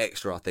that little bit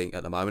extra, I think,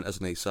 at the moment,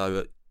 hasn't he?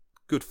 So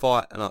good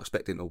fight, and I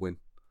expect him to win.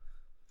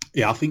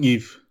 Yeah, I think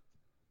you've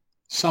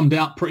summed it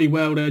up pretty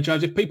well there,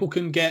 Joseph. People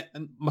can get,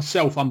 and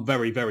myself, I'm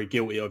very, very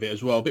guilty of it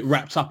as well, a bit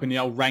wrapped up in the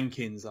old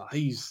rankings.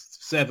 He's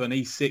 7,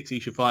 he's 6,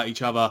 he should fight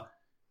each other.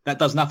 That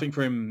does nothing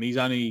for him. He's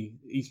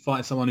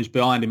fighting someone who's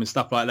behind him and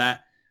stuff like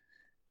that.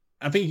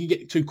 I think you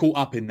get too caught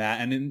up in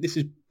that. And this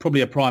is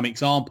probably a prime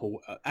example.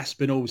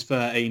 Aspinall's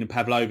 13 and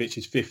Pavlovich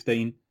is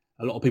 15.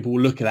 A lot of people will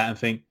look at that and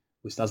think,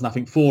 this does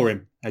nothing for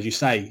him. As you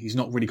say, he's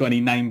not really got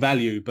any name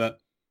value, but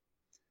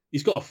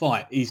he's got to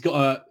fight. He's got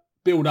to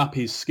build up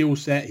his skill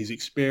set, his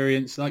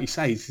experience. Like you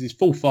say, it's his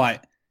full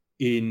fight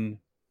in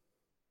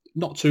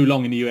not too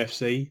long in the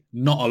UFC,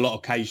 not a lot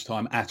of cage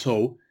time at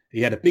all. He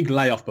had a big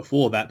layoff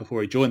before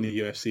he joined the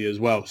UFC as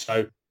well.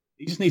 So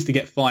he just needs to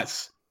get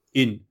fights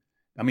in.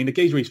 I mean, the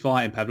geezer he's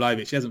fighting,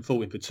 Pavlovich, he hasn't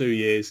fought him for 2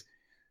 years.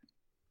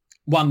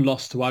 One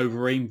loss to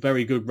Overeem,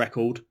 very good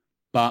record,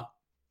 but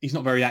he's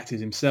not very active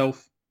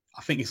himself.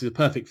 I think this is a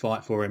perfect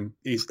fight for him.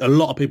 A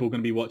lot of people are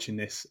going to be watching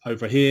this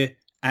over here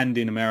and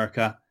in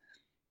America.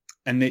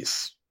 And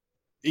he's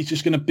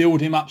just going to build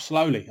him up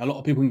slowly. A lot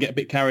of people can get a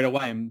bit carried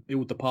away and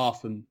build the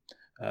path and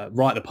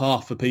write the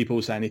path for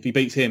people, saying if he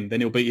beats him,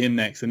 then he'll beat him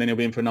next, and then he'll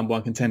be in for a number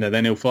one contender,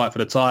 then he'll fight for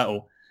the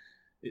title.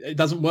 It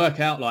doesn't work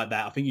out like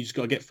that. I think you just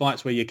got to get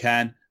fights where you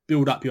can,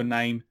 build up your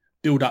name,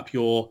 build up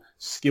your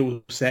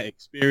skill set,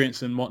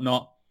 experience and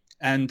whatnot,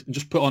 and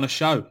just put on a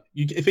show.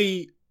 If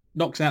he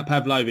knocks out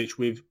Pavlovich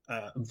with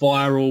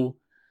viral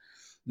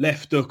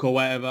left hook or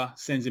whatever,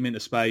 sends him into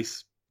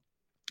space,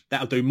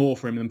 that'll do more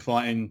for him than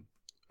fighting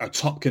a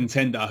top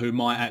contender who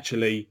might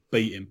actually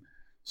beat him.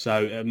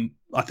 So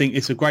I think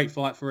it's a great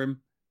fight for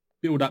him.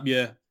 Build up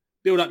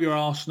your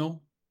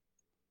arsenal,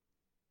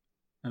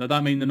 and I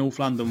don't mean the North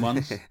London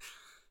ones.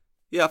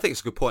 Yeah, I think it's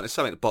a good point. It's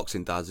something that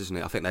boxing does, isn't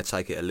it? I think they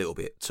take it a little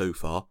bit too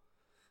far,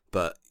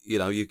 but you're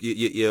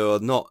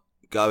not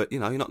going.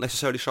 You're not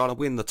necessarily trying to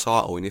win the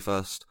title in your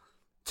first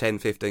 10,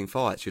 15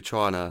 fights. You're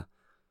trying to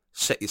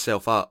set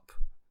yourself up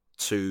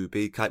to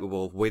be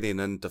capable of winning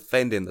and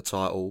defending the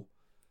title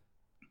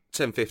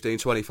 10, 15,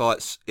 20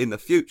 fights in the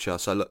future.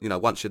 So, look,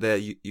 once you're there,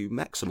 you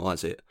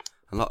maximise it.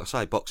 And like I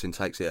say, boxing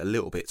takes it a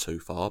little bit too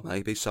far,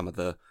 maybe, some of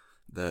the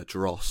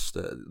dross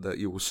that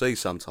you will see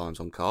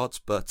sometimes on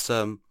cards. But,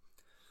 and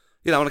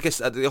I guess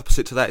the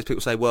opposite to that is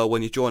people say, well,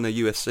 when you join a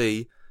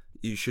UFC,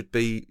 you should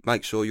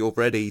make sure you're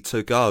ready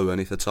to go.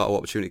 And if the title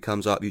opportunity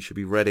comes up, you should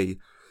be ready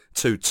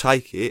to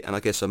take it. And I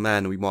guess a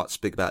man we might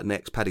speak about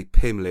next, Paddy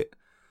Pimblett,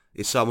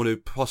 is someone who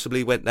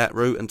possibly went that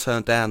route and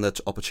turned down the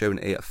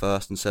opportunity at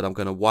first and said, I'm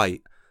going to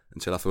wait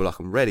until I feel like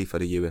I'm ready for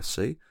the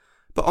UFC.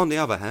 But on the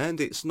other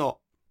hand, it's not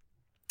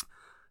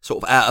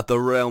sort of out of the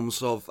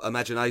realms of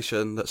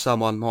imagination that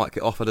someone might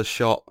get offered a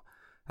shot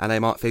and they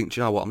might think,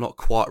 do you know what, I'm not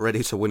quite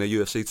ready to win a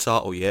UFC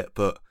title yet,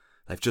 but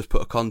they've just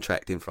put a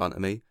contract in front of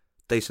me,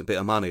 decent bit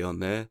of money on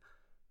there.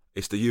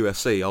 It's the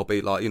UFC. I'll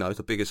be like, it's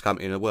the biggest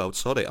company in the world.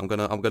 Sod it. I'm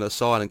gonna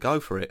sign and go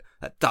for it.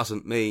 That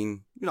doesn't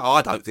mean,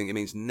 I don't think it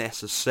means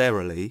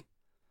necessarily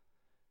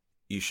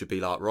you should be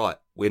like, right,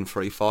 win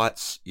 3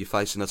 fights, you're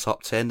facing a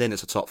top 10, then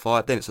it's a top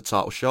 5, then it's a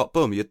title shot,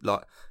 boom, you're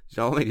like,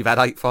 you know what I mean? You've had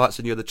 8 fights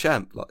and you're the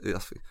champ. Like,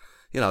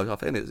 I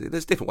think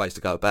there's different ways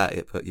to go about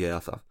it, but yeah,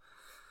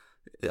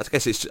 I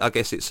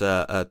guess it's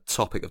a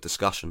topic of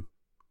discussion.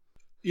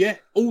 Yeah,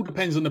 all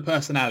depends on the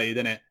personality,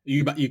 doesn't it?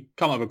 You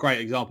come up with a great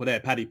example there,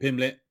 Paddy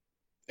Pimblett.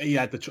 He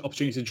had the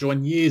opportunity to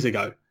join years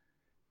ago,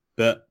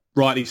 but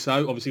rightly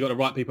so. Obviously, got the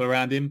right people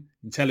around him.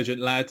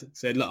 Intelligent lad,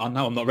 said, "Look, I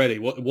know I'm not ready.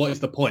 What is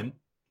the point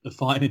of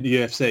fighting in the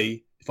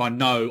UFC if I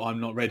know I'm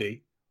not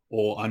ready,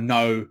 or I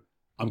know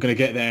I'm going to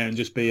get there and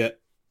just be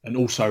an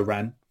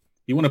also-ran?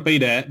 You want to be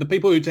there. The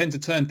people who tend to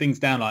turn things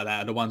down like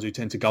that are the ones who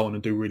tend to go on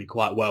and do really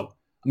quite well.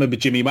 I remember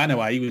Jimmy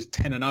Wanaway. He was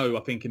 10-0,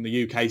 I think, in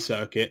the UK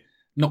circuit.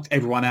 Knocked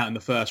everyone out in the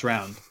first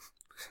round,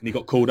 and he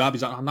got called up.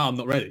 He's like, "Oh, no, I'm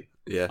not ready.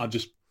 Yeah, I'm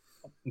just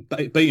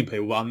beating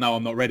people, but I know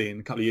I'm not ready." And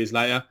a couple of years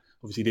later,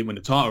 obviously he didn't win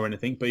the title or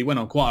anything, but he went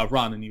on quite a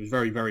run, and he was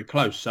very, very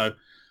close. So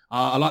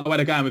I like the way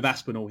they're going with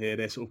Aspinall here.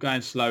 They're sort of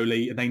going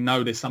slowly, and they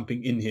know there's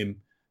something in him,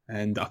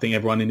 and I think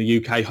everyone in the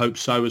UK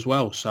hopes so as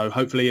well. So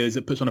hopefully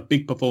it puts on a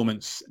big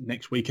performance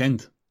next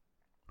weekend.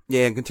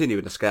 Yeah, and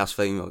continuing the Scouse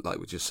theme, like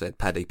we just said,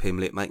 Paddy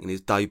Pimblett making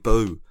his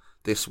debut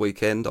this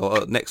weekend,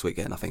 or next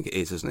weekend, I think it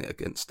is, isn't it,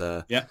 against...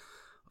 Yeah.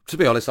 To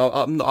be honest,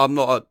 I'm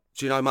not.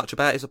 Do you know much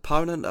about his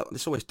opponent?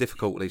 It's always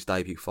difficult with these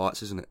debut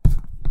fights, isn't it?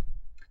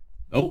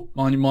 Oh,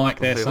 mind your mic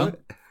there, son.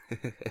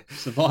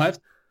 Survived.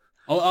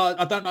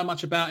 I don't know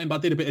much about him, but I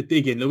did a bit of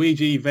digging.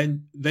 Luigi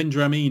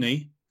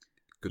Vendramini.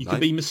 Good you name.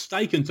 could be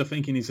mistaken to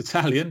thinking he's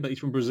Italian, but he's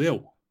from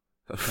Brazil.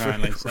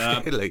 Apparently.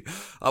 So, really?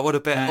 I would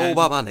have bet all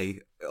my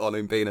money on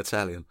him being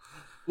Italian.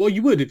 Well,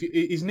 you would. If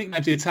his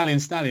nickname's the Italian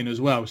Stallion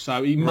as well,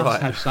 so he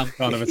must have some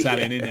kind of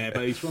Italian in there.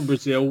 But he's from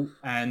Brazil,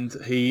 and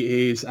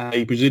he is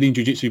a Brazilian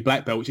Jiu-Jitsu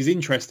black belt, which is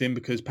interesting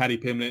because Paddy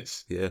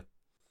Pimblett's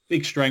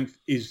big strength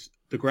is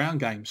the ground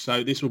game.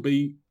 So this will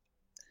be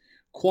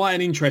quite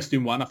an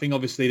interesting one. I think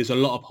obviously there's a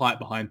lot of hype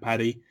behind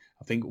Paddy.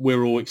 I think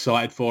we're all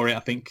excited for it.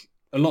 I think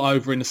a lot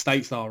over in the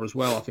States are as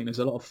well. I think there's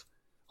a lot of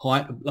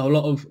hype, a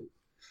lot of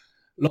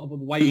the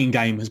waiting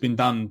game has been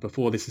done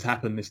before this has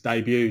happened, this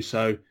debut.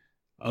 So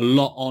a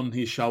lot on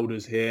his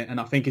shoulders here, and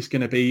I think it's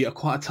going to be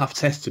quite a tough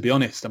test, to be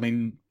honest. I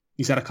mean,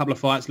 he's had a couple of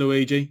fights,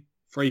 Luigi,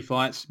 3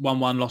 fights, won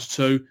 1, lost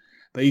 2,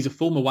 but he's a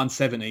former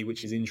 170,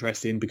 which is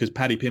interesting because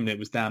Paddy Pimblett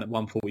was down at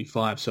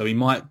 145, so he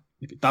might,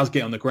 if it does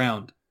get on the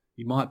ground,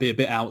 he might be a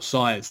bit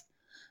outsized.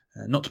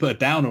 Not to put a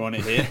downer on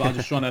it here, but I'm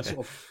just trying to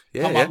sort of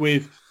come up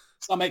with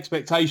some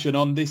expectation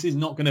on this is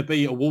not going to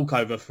be a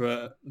walkover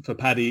for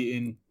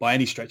Paddy by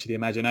any stretch of the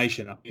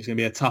imagination. I think it's going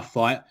to be a tough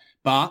fight,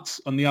 but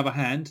on the other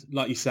hand,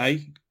 like you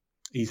say,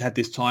 he's had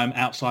this time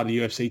outside of the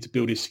UFC to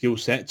build his skill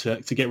set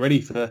to get ready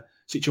for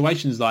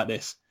situations like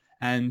this.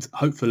 And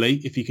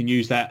hopefully, if he can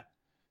use that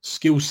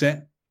skill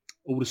set,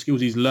 all the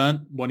skills he's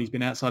learned when he's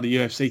been outside the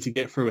UFC to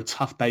get through a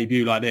tough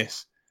debut like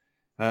this,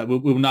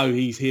 we'll know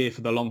he's here for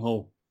the long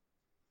haul.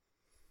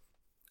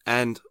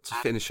 And to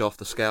finish off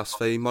the Scouse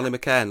theme, Molly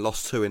McCann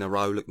lost 2 in a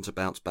row, looking to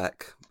bounce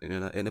back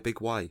in a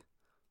big way.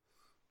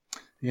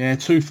 Yeah,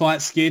 2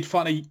 fights skid.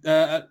 Funny,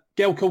 a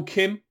girl called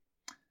Kim.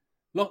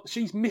 Look,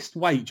 she's missed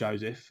weight,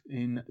 Joseph,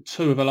 in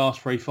 2 of her last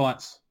 3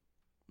 fights.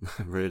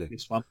 Really?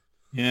 This one.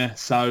 Yeah,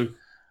 so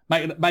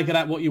make of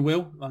that what you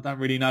will. I don't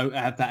really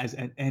have that as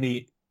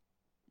any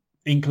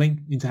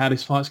inkling into how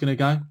this fight's going to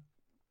go.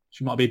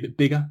 She might be a bit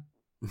bigger.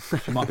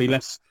 She might be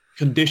less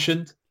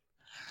conditioned.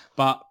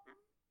 But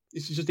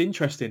it's just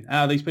interesting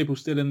how these people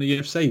still in the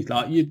UFC.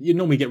 Like, you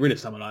normally get rid of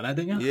someone like that,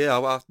 don't you? Yeah,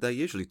 well, they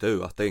usually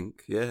do, I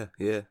think. Yeah.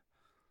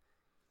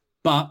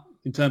 But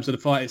in terms of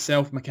the fight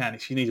itself,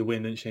 mechanics, she needs a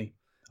win, doesn't she?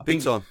 I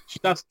Big think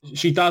time.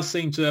 She does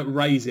seem to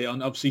raise it.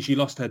 And obviously, she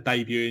lost her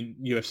debut in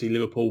UFC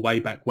Liverpool way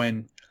back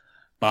when,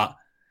 but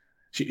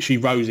she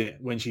rose it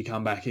when she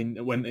come back in.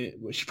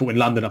 She fought in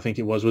London, I think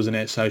it was, wasn't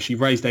it? So she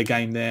raised her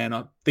game there, and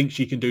I think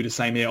she can do the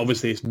same here.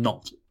 Obviously, it's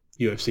not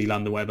UFC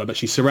London, whatever, but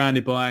she's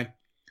surrounded by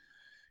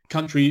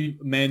country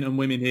men and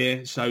women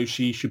here, so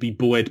she should be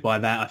buoyed by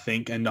that, I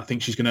think. And I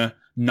think she's going to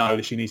know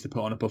that she needs to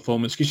put on a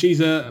performance because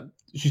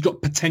she's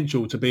got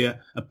potential to be a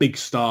big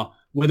star.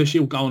 Whether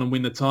she'll go on and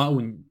win the title,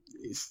 and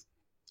it's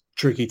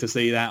tricky to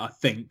see that, I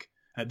think,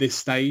 at this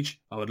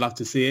stage. I would love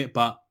to see it,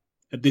 but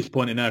at this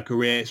point in her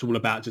career, it's all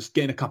about just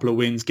getting a couple of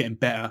wins, getting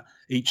better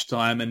each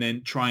time, and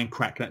then try and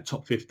crack that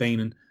top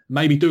 15 and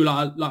maybe do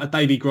like a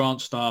Davey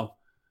Grant style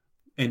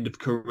end of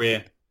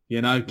career,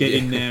 get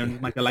in there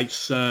and make a late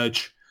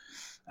surge.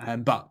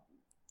 But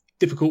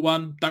difficult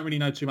one. Don't really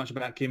know too much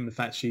about Kim. The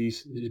fact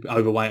she's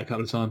overweight a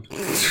couple of times.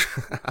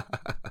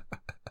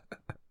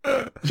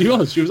 She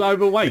was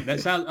overweight. That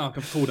sounds. I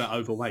can call that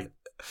overweight.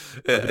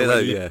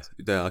 Yeah.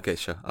 No, I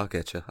get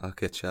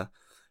you.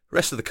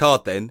 Rest of the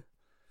card then,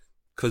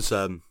 because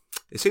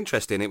it's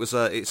interesting.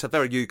 It's a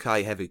very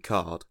UK heavy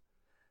card,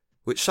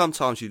 which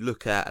sometimes you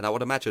look at, and I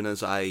would imagine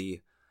as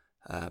a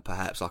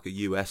perhaps like a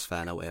US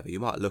fan or whatever, you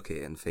might look at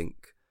it and think,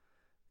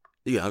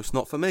 it's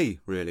not for me,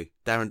 really.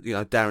 Darren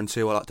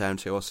Till, I like Darren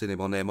Till. I've seen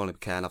him on there. Molly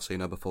McCann, I've seen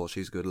her before.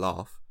 She's a good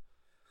laugh.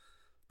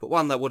 But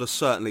one that would have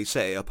certainly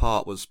set it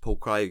apart was Paul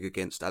Craig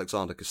against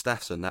Alexander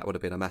Gustafsson. That would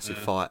have been a massive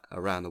fight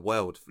around the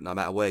world, no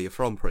matter where you're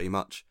from, pretty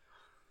much.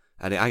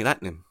 And it ain't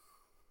happening.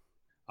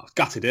 I was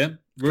gutted him.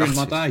 Ruined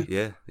my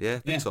day. Yeah,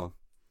 big time.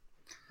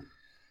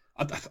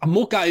 I'm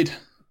more gutted.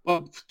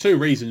 Well, for two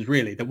reasons,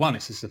 really. The one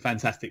is just a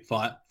fantastic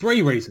fight.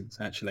 Three reasons,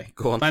 actually.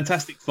 Go on.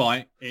 Fantastic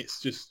fight.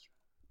 It's just,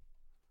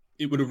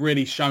 it would have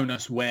really shown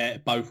us where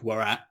both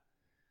were at.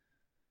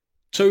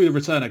 Two, the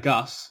return of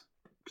Gus,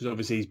 because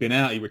obviously he's been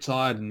out, he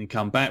retired and he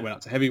come back, went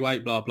up to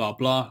heavyweight, blah, blah,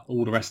 blah,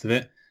 all the rest of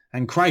it.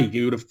 And Craig,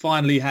 he would have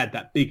finally had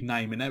that big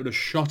name and that would have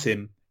shot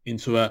him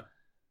into a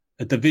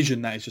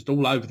division that is just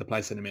all over the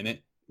place in a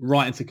minute,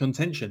 right into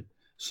contention.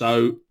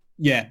 So,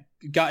 yeah,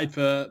 gutted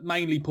for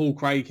mainly Paul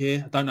Craig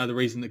here. I don't know the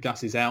reason that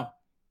Gus is out.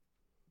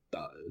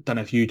 Don't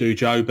know if you do,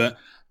 Joe, but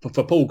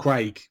for Paul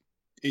Craig,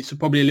 it's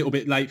probably a little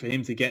bit late for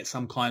him to get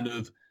some kind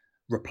of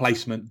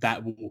replacement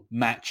that will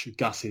match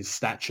Gus's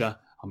stature.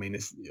 I mean,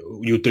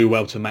 you'll do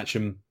well to match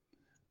him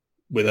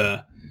with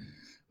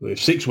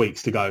 6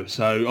 weeks to go.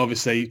 So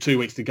obviously 2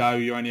 weeks to go,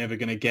 you're only ever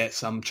going to get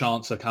some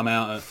chance to come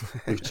out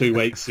with 2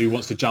 weeks who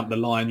wants to jump the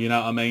line, you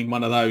know what I mean?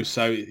 One of those.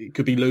 So it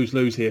could be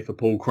lose-lose here for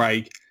Paul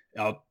Craig.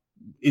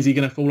 Is he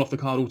going to fall off the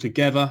card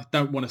altogether?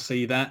 Don't want to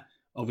see that.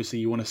 Obviously,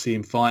 you want to see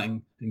him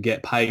fighting and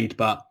get paid,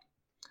 but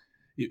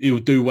he'll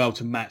do well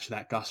to match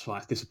that Gus fight.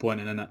 It's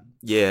disappointing, isn't it?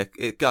 Yeah,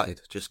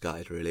 just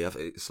gutted, really.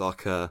 It's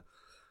like I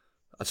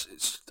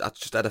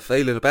just had a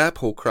feeling about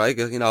Paul Craig.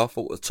 You know, I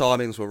thought the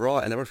timings were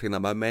right and everything.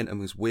 The momentum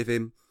was with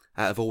him.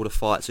 Out of all the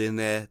fights in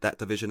there, that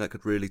division that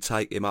could really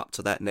take him up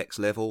to that next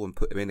level and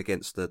put him in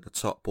against the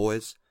top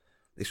boys.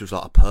 This was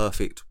like a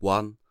perfect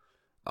one.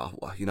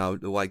 You know,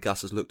 the way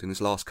Gus has looked in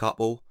his last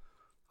couple.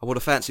 I would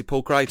have fancied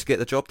Paul Craig to get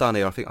the job done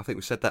here. I think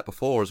we said that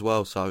before as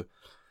well. So,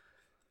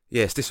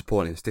 yeah, it's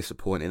disappointing.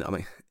 I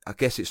mean, I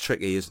guess it's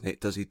tricky, isn't it?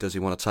 Does he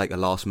want to take a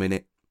last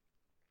minute?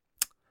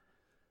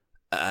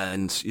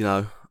 And, you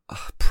know,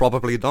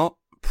 probably not.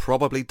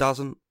 Probably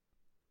doesn't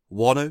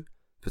want to,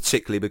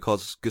 particularly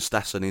because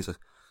Gustafsson is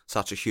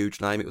such a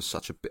huge name. It was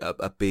such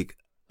a big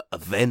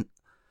event.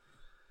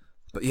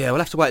 But yeah, we'll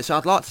have to wait. So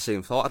I'd like to see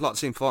him fight. I'd like to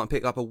see him fight and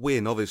pick up a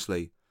win,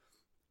 obviously.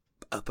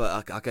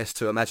 But I guess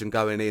to imagine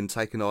going in,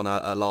 taking on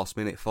a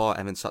last-minute fight,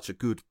 having such a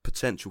good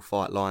potential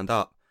fight lined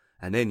up,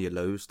 and then you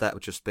lose, that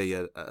would just be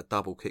a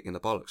double kick in the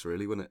bollocks,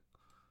 really, wouldn't it?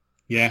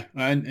 Yeah,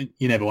 and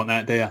you never want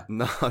that, do you?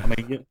 No. I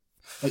mean,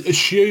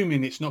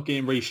 assuming it's not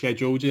getting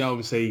rescheduled,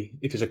 obviously,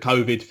 if it's a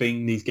COVID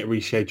thing, needs to get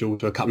rescheduled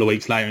to a couple of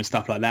weeks later and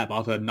stuff like that, but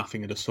I've heard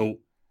nothing of the sort.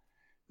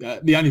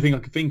 The only thing I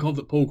can think of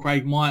that Paul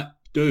Craig might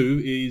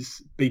do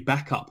is be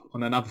backup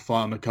on another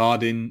fight on the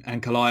card in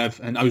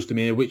Ankalaev and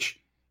Ozdemir, which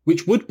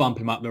would bump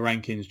him up the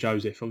rankings,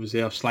 Joseph.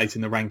 Obviously, I've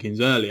slated the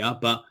rankings earlier,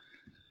 but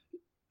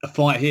a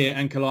fight here,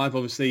 Ankalaev,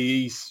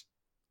 obviously,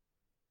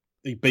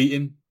 he beat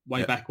him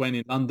way back when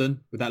in London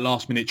with that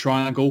last-minute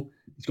triangle.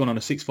 He's gone on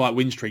a 6-fight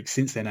win streak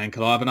since then,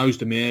 Ankalaev, and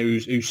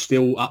Ozdemir, who's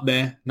still up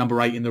there, number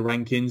 8 in the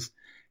rankings.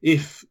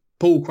 If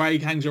Paul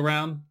Craig hangs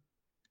around,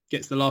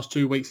 gets the last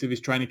 2 weeks of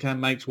his training camp,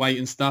 makes weight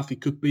and stuff, he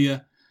could be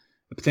a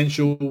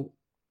potential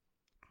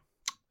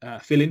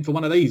fill-in for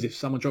one of these if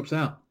someone drops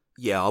out.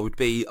 Yeah, I would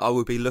be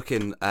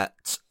looking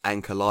at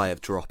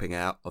Ankalaev dropping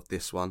out of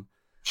this one,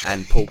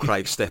 and Paul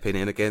Craig stepping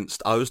in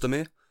against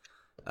Ozdemir.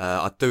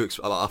 I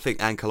think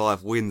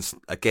Ankalaev wins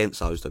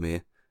against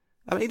Ozdemir.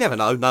 I mean, you never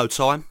know. No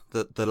time.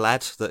 The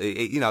lad that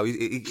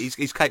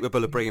he's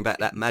capable of bringing back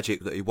that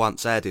magic that he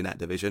once had in that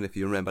division. If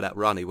you remember that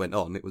run he went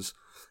on, it was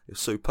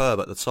superb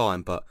at the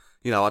time. But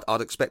you know,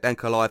 I'd expect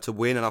Ankalaev to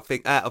win, and I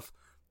think out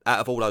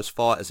of all those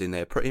fighters in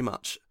there, pretty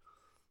much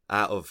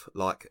out of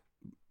like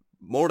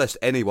more or less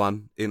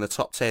anyone in the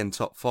top 10,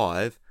 top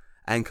 5,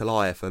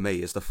 Ankalaev for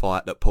me is the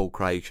fight that Paul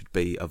Craig should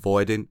be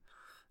avoiding.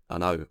 I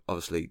know,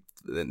 obviously,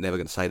 they're never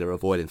going to say they're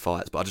avoiding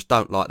fights, but I just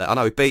don't like that. I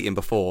know he beat him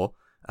before,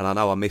 and I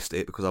know I missed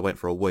it because I went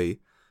for a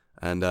wee,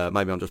 and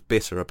maybe I'm just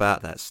bitter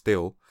about that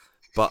still.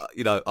 But,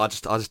 you know, I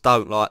just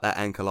don't like that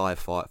Ankalaev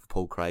fight for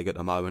Paul Craig at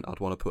the moment. I'd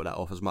want to put that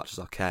off as much as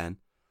I can.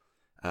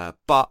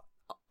 But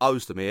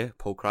Ozdemir,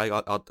 Paul Craig,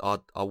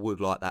 I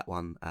would like that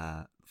one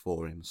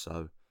for him,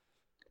 so...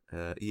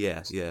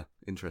 yeah,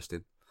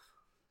 interesting.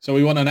 So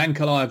we want an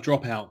Ankalaev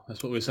dropout.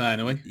 That's what we're saying,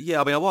 are we?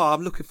 Yeah, I mean, well,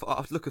 I'm looking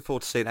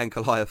forward to seeing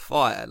Ankalaev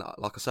fight, and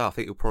like I say, I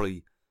think he'll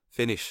probably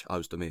finish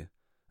Ozdemir.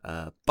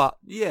 But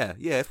yeah,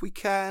 if we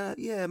can,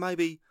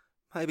 maybe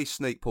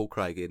sneak Paul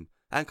Craig in.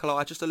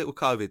 Ankalaev, just a little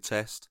COVID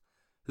test,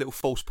 a little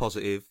false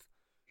positive.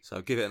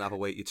 So give it another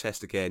week. You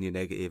test again, you're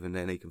negative, and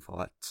then he can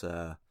fight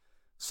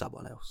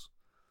someone else.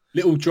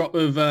 Little drop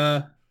of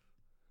Ribena,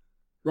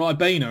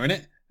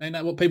 innit? Ain't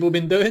that what people have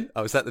been doing?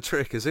 Oh, is that the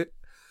trick, is it?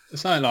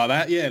 Something like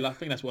that, yeah. I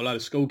think that's what a lot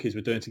of school kids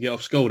were doing to get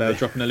off school. They were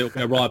dropping a little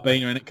bit of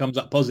Ribena and it comes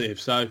up positive.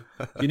 So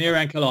if you're near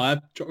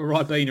Ankalaev, drop a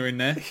Ribena in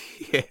there.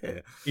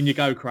 Yeah. In you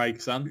go,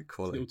 Craig, son.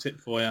 Little tip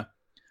for you.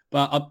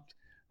 But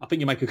I think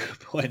you make a good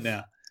point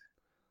now.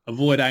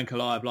 Avoid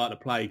Ankalaev like the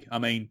plague. I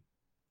mean,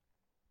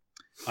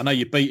 I know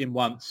you beat him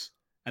once,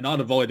 and I'd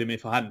avoid him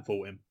if I hadn't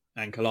fought him,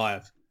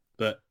 Ankalaev.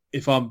 But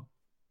if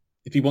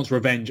he wants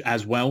revenge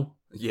as well,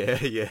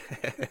 yeah.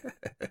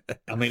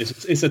 I mean,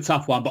 it's a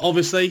tough one, but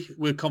obviously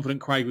we're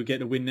confident Craig would get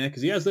the win there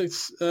because he has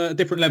a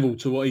different level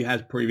to what he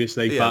has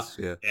previously. Yeah.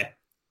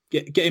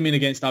 get him in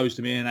against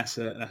Ozdemir, and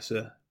that's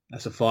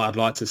a fight I'd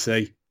like to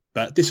see.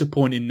 But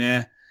disappointing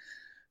there.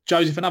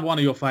 Joseph, another one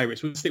of your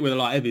favourites. We'll stick with a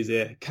light heavies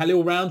here.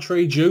 Khalil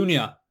Roundtree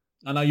Jr.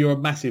 I know you're a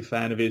massive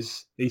fan of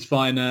his. He's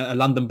fighting a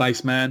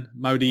London-based man,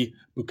 Modi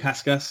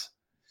Bukauskas.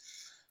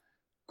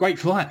 Great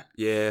fight.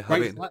 Yeah,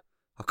 Great fight.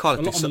 I kind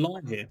of a lot on the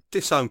line here.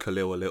 Disown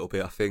Khalil a little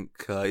bit. I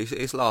think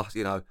his last,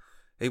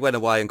 he went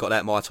away and got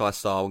that Muay Thai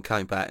style and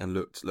came back and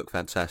looked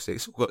fantastic.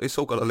 It's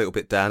all got a little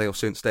bit downhill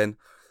since then.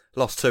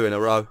 Lost 2 in a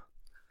row.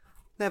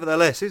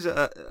 Nevertheless,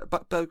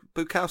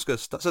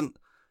 Bukauskas doesn't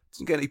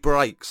get any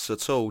breaks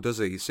at all, does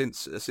he?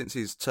 Since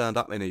he's turned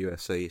up in the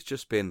UFC, it's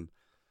just been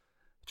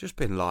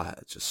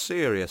like just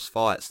serious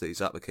fights that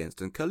he's up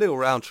against. And Khalil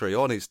Roundtree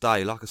on his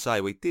day, like I say,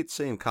 we did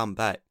see him come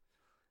back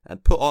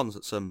and put on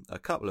a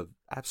couple of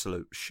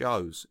absolute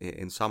shows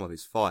in some of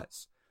his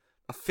fights.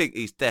 I think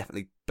he's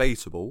definitely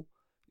beatable.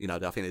 I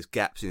think there's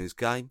gaps in his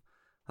game,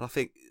 and I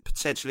think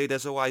potentially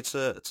there's a way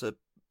to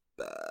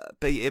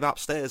beat him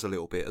upstairs a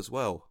little bit as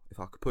well, if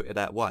I could put it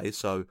that way.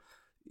 So,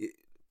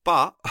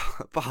 but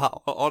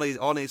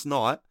on his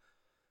night,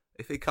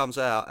 if he comes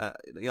out,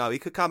 he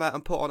could come out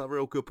and put on a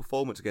real good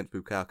performance against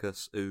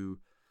Bukauskas, who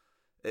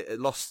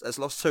has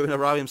lost 2 in a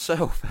row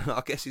himself. And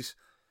I guess he's,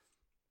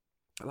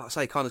 like I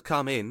say, kind of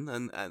come in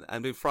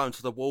and been thrown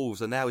to the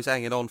wolves, and now he's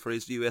hanging on for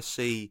his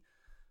UFC,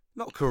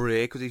 not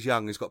career, because he's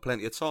young, he's got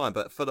plenty of time,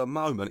 but for the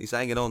moment he's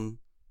hanging on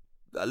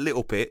a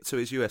little bit to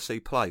his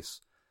UFC place.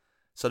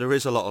 So there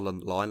is a lot on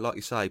the line. Like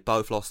you say,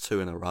 both lost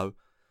 2 in a row.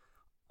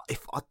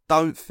 I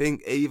don't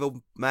think either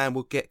man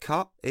would get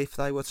cut if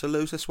they were to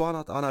lose this one.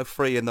 I know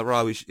 3 in the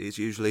row is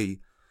usually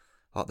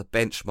like the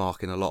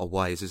benchmark in a lot of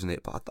ways, isn't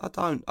it? But I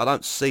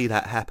don't see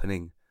that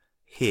happening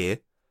here.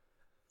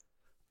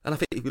 And I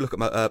think if you look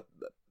at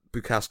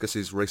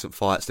Bukauskas' recent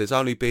fights, there's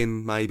only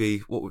been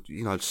maybe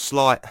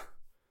slight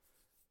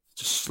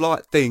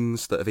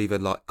things that have either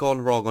like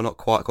gone wrong or not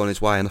quite gone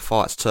his way, and the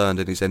fight's turned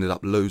and he's ended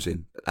up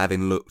losing,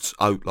 having looked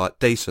like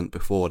decent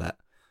before that.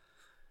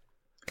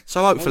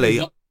 So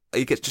hopefully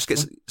he gets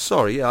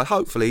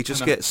hopefully he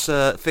just gets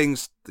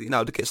things,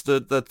 gets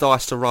the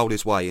dice to roll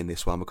his way in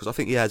this one, because I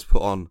think he has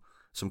put on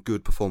some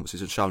good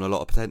performances and shown a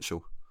lot of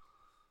potential.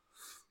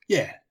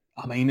 Yeah,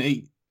 I mean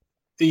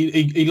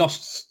he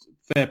lost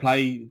fair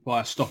play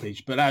by a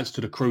stoppage, but as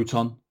to the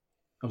Crouton,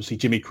 obviously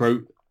Jimmy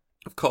Crute,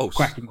 of course,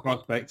 cracking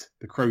prospect,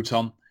 the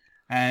Crouton.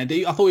 And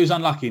I thought he was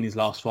unlucky in his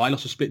last fight. He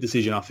lost a split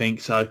decision, I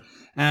think. So,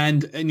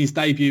 and in his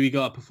debut, he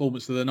got a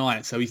performance of the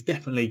night. So he's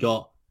definitely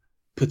got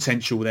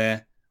potential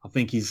there. I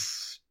think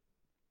he's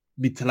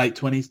mid to late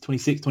 20s,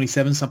 26,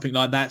 27, something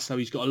like that. So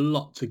he's got a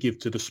lot to give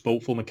to the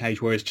sport, former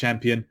Cage Warriors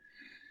champion.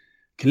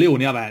 Khalil, on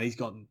the other hand, he's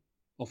gotten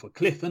off a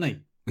cliff, hasn't he?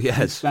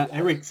 Yes.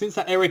 Since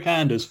that Eric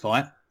Anders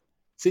fight,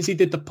 since he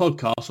did the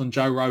podcast on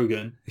Joe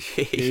Rogan,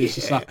 it was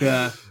just like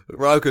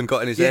Rogan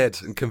got in his head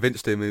and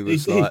convinced him he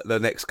was like the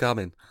next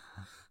coming.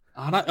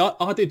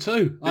 I did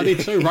too.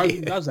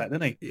 Rogan does that,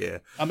 doesn't he? Yeah.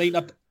 I mean,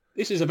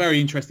 this is a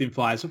very interesting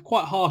fight. It's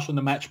quite harsh on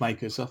the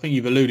matchmakers. I think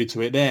you've alluded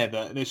to it there,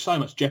 but there's so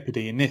much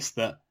jeopardy in this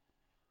that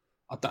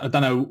I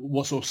don't know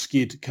what sort of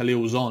skid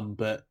Khalil's on,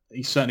 but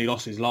he certainly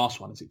lost his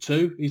last one. Is it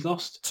 2 he's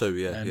lost? 2,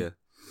 yeah, yeah.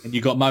 And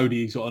you got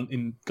Modi, he's got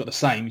the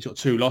same. He's got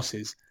 2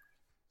 losses.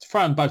 To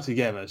throw them both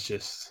together is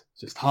just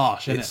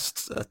harsh, isn't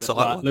it?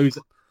 Like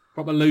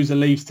proper loser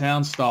leaves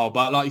town style.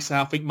 But like you say,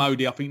 I think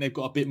Modi, they've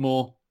got a bit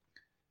more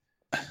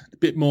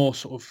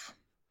sort of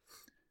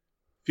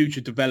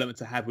future development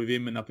to have with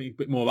him, and I think a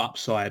bit more of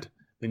upside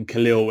than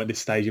Khalil at this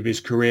stage of his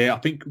career. I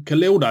think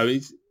Khalil, though,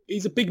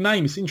 he's a big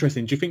name. It's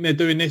interesting. Do you think they're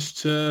doing this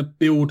to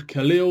build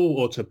Khalil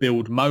or to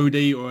build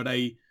Modi, or are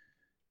they?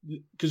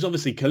 Because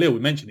obviously Khalil, we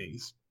mentioned it,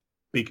 he's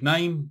big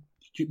name,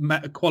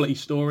 a quality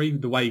story,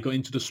 the way he got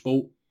into the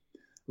sport.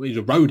 Well, he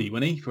was a roadie,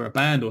 wasn't he, for a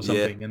band or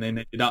something, yeah. And then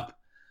ended up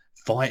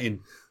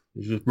fighting. It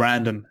was just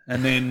random.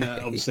 And then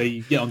obviously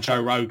you get on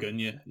Joe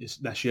Rogan,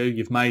 that's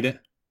you've made it.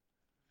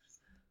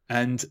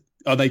 And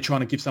are they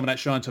trying to give some of that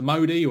shine to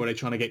Modi, or are they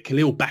trying to get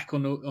Khalil back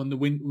on the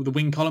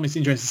win column? It's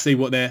interesting to see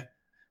what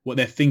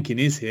their thinking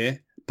is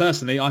here.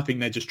 Personally, I think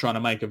they're just trying to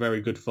make a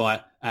very good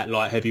fight at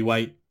light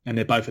heavyweight, and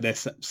they're both at their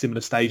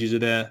similar stages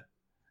of the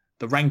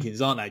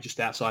rankings, aren't they? Just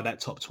outside that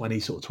top 20,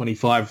 sort of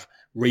 25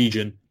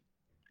 region.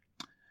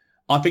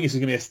 I think this is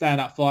going to be a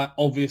stand-up fight,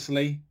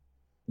 obviously.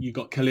 You've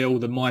got Khalil,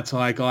 the Muay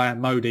Thai guy.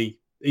 Modi,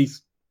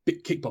 he's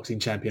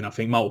kickboxing champion, I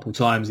think, multiple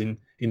times in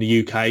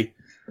the UK.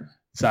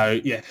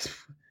 So, yeah,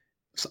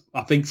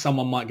 I think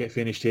someone might get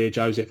finished here,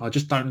 Joseph. I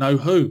just don't know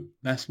who.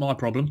 That's my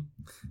problem.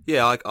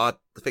 Yeah, I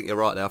think you're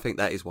right there. I think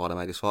that is why they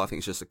made this fight. I think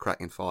it's just a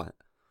cracking fight.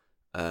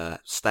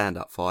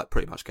 Stand-up fight,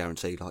 pretty much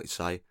guaranteed, like you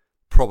say.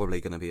 Probably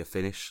going to be a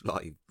finish,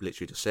 like you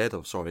literally just said.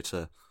 I'm sorry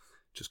to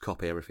just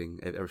copy everything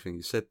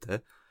you said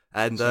there.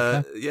 And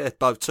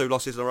both 2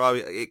 losses in a row.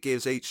 It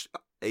gives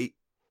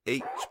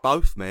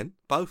both men.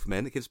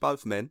 It gives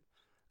both men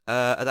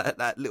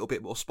that little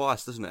bit more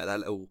spice, doesn't it? That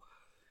little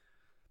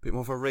bit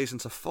more of a reason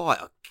to fight.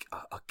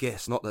 I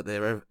guess not that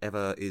there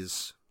ever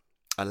is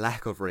a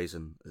lack of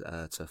reason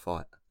to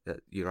fight.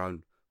 Your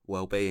own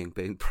well-being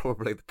being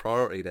probably the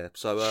priority there.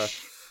 So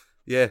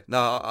Yeah,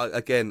 no,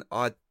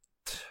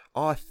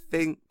 I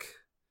think,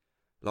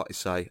 like you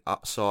say,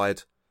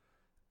 upside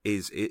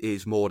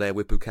is more there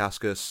with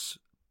Bukauskas.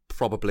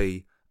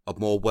 Probably a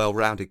more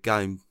well-rounded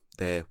game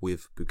there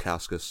with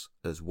Bukauskas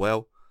as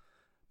well.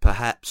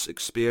 Perhaps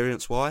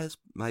experience-wise,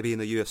 maybe in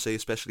the UFC,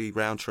 especially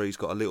Roundtree's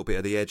got a little bit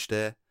of the edge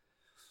there.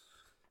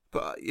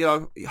 But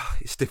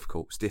it's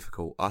difficult. It's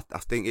difficult. I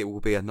think it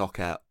will be a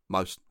knockout,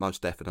 most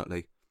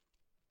definitely.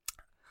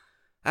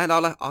 And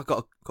I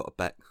got to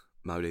back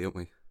Modi, haven't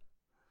we?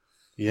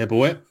 Yeah,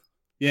 boy.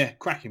 Yeah,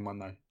 cracking one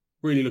though.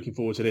 Really looking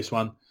forward to this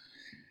one.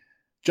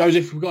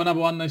 Joseph, we've got another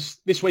one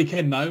this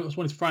weekend, though. I just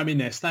wanted to throw him in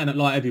there. Staying at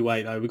light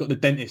heavyweight, though. We've got the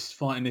Dentist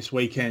fighting this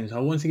weekend. So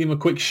I wanted to give him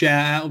a quick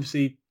shout out.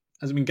 Obviously,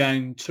 hasn't been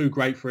going too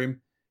great for him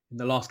in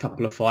the last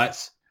couple of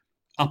fights.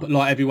 Up at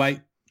light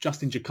heavyweight,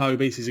 Justin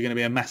Jacoby. This is going to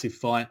be a massive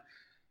fight.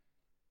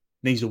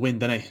 Needs a win,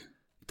 doesn't he?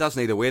 Does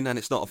need a win, and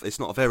it's not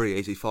a very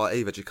easy fight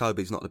either.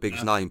 Jacoby's not the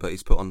biggest name, but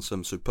he's put on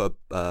some superb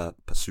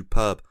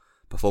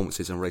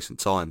performances in recent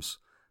times.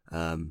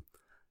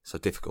 So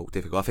difficult.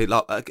 I think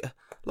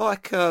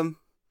like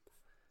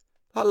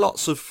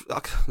lots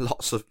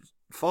of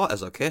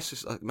fighters, I guess.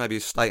 It's maybe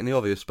stating the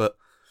obvious, but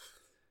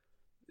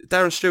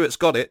Darren Stewart's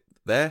got it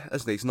there,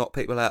 hasn't he? He's knocked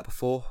people out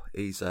before.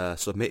 He's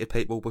submitted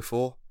people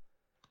before.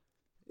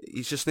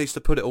 He just needs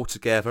to put it all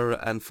together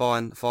and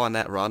find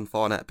that run,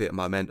 find that bit of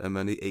momentum,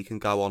 and he can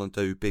go on and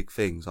do big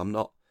things. I'm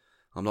not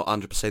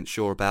 100%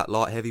 sure about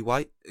light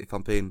heavyweight, if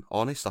I'm being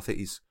honest. I think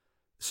he's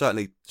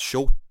certainly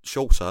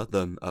shorter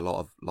than a lot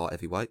of light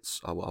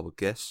heavyweights, I would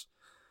guess.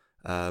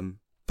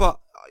 But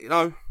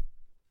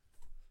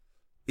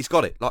he's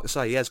got it. Like I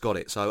say, he has got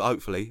it. So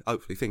hopefully,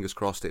 fingers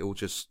crossed, it will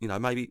just,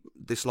 maybe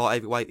this light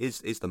heavyweight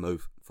is the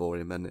move for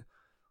him, and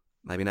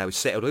maybe now he's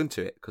settled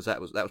into it, because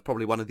that was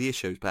probably one of the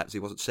issues. Perhaps he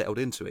wasn't settled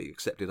into it. He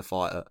accepted a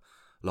fight at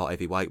light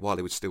heavyweight while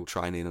he was still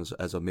training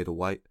as a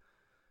middleweight,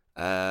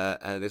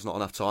 and there's not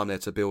enough time there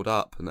to build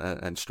up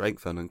and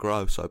strengthen and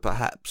grow. So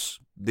perhaps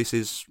this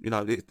is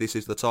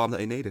the time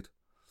that he needed.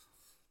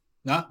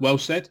 Nah, well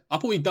said. I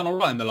thought he'd done all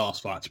right in the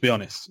last fight, to be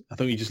honest. I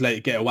thought he just let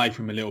it get away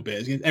from him a little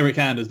bit. Against Eric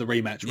Anders, the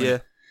rematch. Yeah.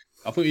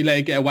 I thought he let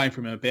it get away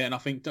from him a bit, and I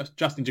think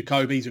Justin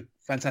Jacoby's a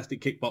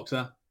fantastic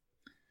kickboxer,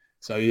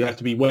 so you have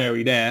to be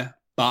wary there.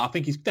 But I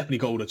think he's definitely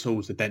got all the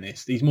tools, the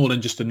Dentist. He's more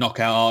than just a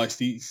knockout artist.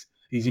 He's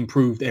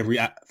improved every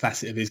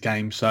facet of his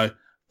game. So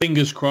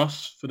fingers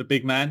crossed for the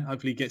big man.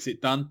 Hopefully he gets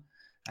it done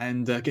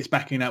and gets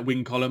back in that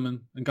win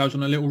column and goes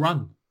on a little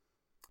run.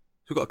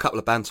 We've got a couple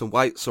of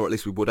bantamweights, or at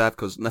least we would have,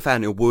 because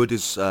Nathaniel Wood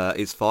his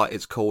fight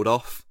is called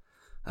off,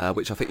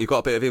 which I think you've got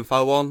a bit of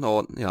info on,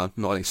 or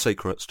not any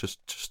secrets,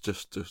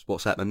 just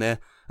what's happening there.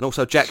 And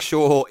also Jack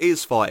Shaw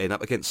is fighting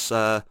up against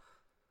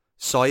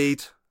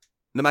Saeed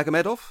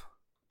Nurmagomedov.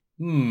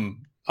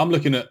 I'm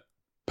looking at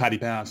Paddy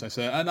Power, so it's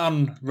an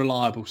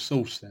unreliable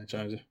source there,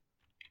 Joseph.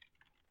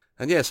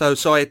 And yeah, so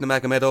Saeed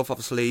Nurmagomedov,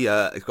 obviously,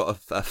 he's got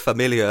a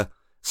familiar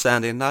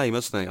sounding name,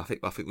 hasn't he? I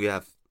think we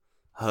have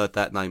heard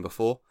that name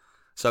before.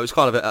 So it's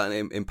kind of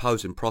an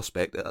imposing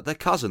prospect. They're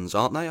cousins,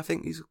 aren't they? I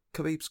think he's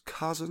Khabib's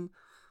cousin.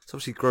 So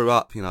obviously grew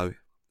up,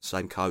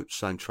 same coach,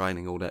 same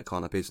training, all that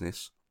kind of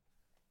business.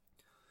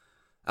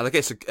 And I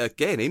guess,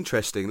 again,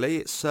 interestingly,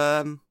 it's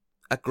a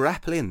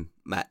grappling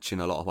match in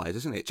a lot of ways,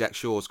 isn't it? Jack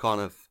Shaw's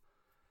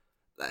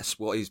that's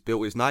what he's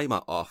built his name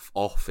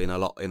off in a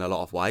lot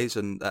of ways,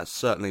 and that's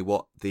certainly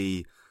what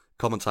the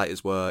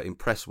commentators were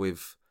impressed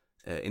with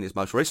in his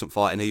most recent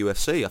fight in the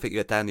UFC. I think you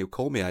had Daniel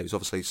Cormier, who's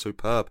obviously a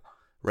superb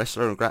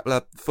wrestler and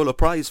grappler, full of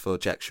praise for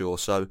Jack Shaw.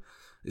 So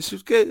this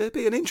is going to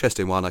be an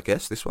interesting one, I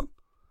guess, this one.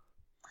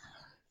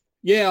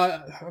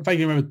 Yeah, I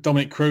vaguely remember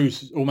Dominic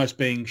Cruz almost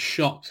being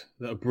shocked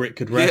that a Brit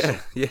could wrestle.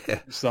 Yeah.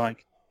 It's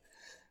like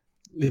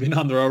living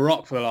under a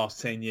rock for the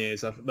last 10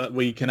 years, that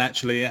we can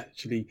actually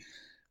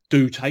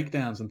do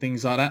takedowns and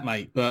things like that,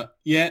 mate. But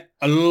yeah,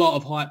 a lot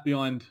of hype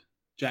behind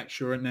Jack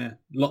Shaw in there.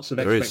 Lots of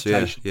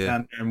expectations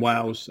down there in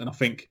Wales. And I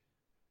think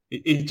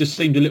it just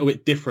seemed a little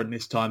bit different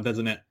this time,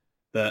 doesn't it?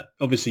 That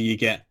obviously you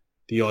get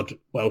the odd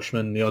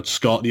Welshman, the odd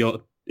Scot, the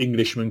odd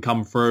Englishman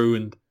come through,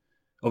 and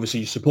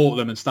obviously you support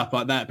them and stuff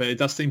like that. But it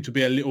does seem to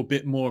be a little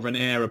bit more of an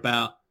air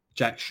about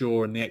Jack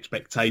Shaw and the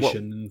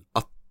expectation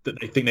that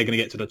they think they're going to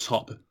get to the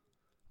top.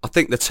 I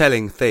think the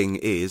telling thing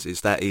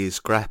is that he's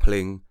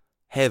grappling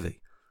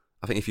heavy.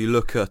 I think if you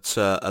look at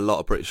a lot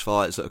of British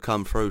fighters that have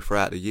come through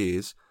throughout the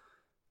years,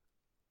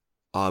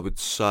 I would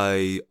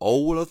say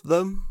all of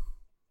them,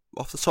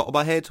 off the top of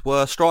my head,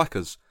 were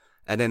strikers.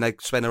 And then they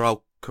spend their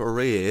whole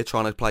career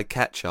trying to play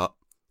catch-up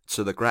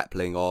to the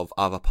grappling of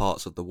other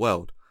parts of the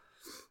world.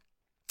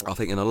 I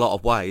think in a lot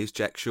of ways,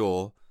 Jack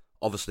Shaw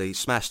obviously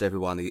smashed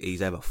everyone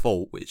he's ever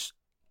fought, which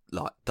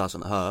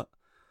doesn't hurt.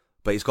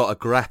 But he's got a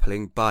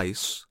grappling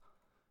base,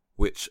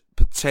 which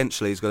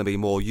potentially is going to be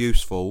more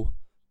useful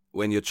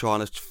when you're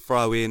trying to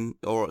throw in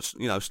or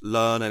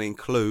learn and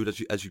include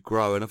as you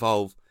grow and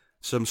evolve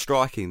some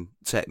striking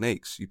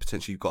techniques.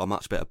 You've got a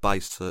much better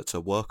base to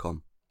work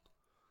on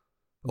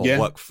or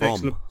work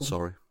from.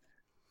 Sorry,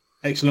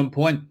 excellent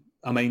point.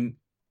 I mean,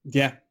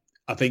 yeah,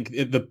 I think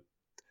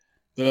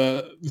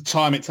the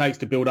time it takes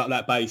to build up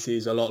that base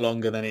is a lot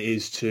longer than it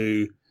is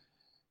to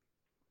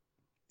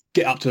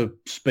get up to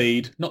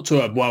speed, not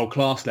to a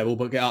world-class level,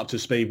 but get up to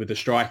speed with the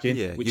striking,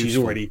 which he's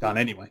already done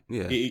anyway.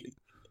 Yeah.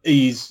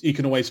 He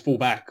can always fall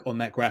back on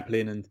that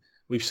grappling, and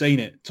we've seen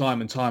it time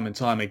and time and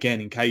time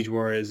again in Cage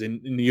Warriors. In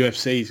the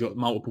UFC, he's got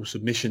multiple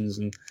submissions,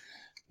 and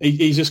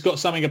he's just got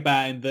something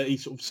about him that he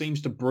sort of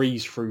seems to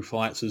breeze through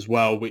fights as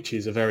well, which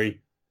is a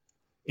very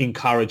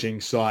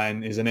encouraging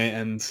sign, isn't it?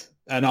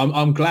 And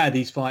I'm glad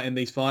he's fighting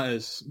these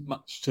fighters,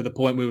 much to the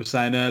point we were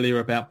saying earlier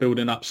about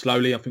building up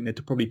slowly. I think they're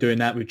probably doing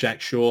that with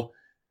Jack Shaw.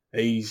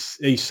 He's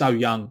so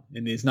young,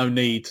 and there's no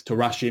need to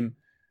rush him,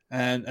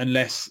 and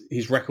unless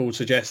his record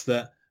suggests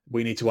that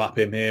we need to up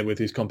him here with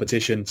his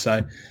competition.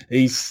 So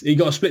he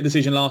got a split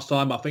decision last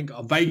time. I think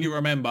I vaguely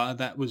remember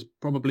that was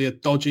probably a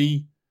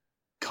dodgy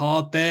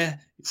card there.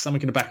 It's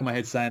something in the back of my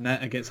head saying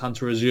that against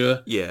Hunter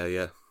Azure.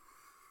 Yeah.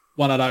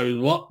 One of those.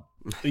 What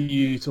are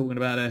you talking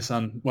about there,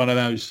 son? One of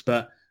those.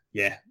 But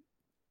yeah,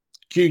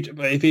 huge.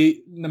 But if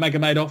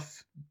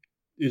Nurmagomedov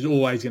is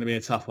always going to be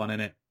a tough one,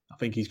 isn't it? I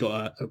think he's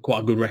got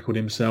quite a good record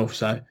himself.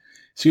 So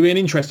it's going to be an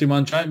interesting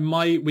one, Joe.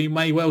 We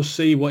may well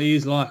see what he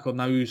is like on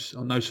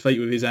those feet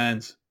with his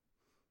hands.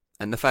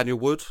 And Nathaniel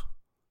Wood,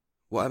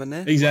 what happened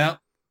there? He's out.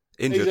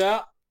 Injured. He's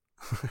out.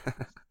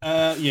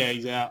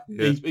 He's out.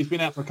 Yeah. He's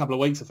been out for a couple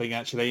of weeks, I think,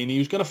 actually. And he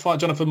was going to fight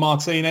Jonathan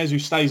Martinez, who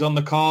stays on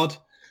the card.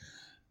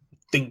 I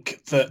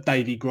think that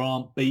Davey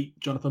Grant beat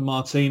Jonathan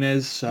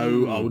Martinez,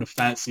 so I would have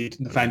fancied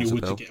Nathaniel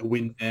Wood to get a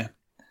win there.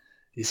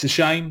 It's a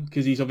shame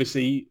because he's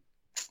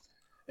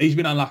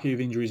been unlucky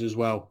with injuries as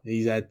well.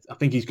 I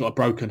think he's got a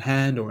broken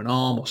hand or an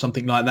arm or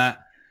something like that.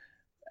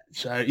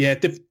 So yeah,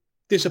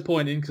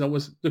 disappointing because I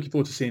was looking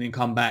forward to seeing him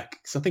come back.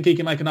 So I think he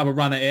can make another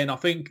run at it, and I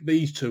think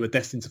these two are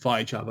destined to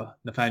fight each other,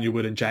 Nathaniel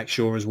Wood and Jack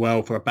Shaw as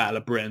well, for a Battle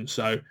of Britain.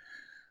 So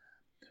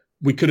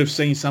we could have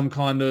seen some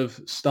kind of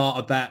start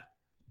of that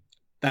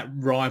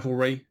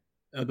rivalry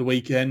at the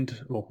weekend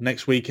or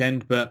next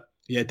weekend. But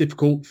yeah,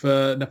 difficult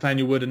for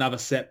Nathaniel Wood, another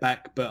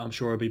setback, but I'm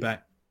sure he'll be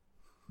back.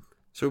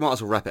 So we might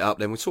as well wrap it up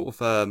then. We sort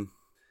of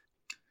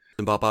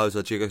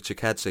Barboza, Giga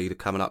Chikadze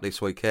coming up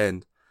this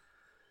weekend.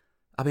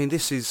 I mean,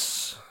 this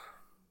is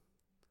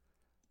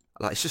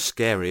it's just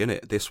scary, isn't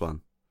it? This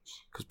one,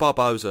 because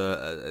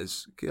Barboza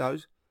is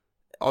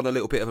on a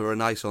little bit of a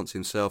renaissance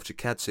himself.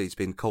 Chikadze's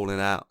been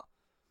calling out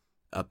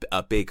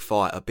a big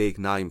fight, a big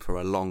name for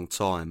a long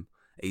time.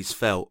 He's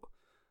felt,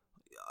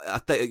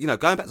 going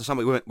back to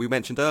something we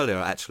mentioned earlier.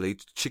 Actually,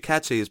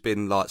 Chikadze has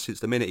been since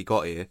the minute he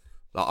got here.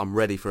 I'm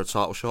ready for a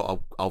title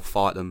shot. I'll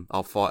fight them.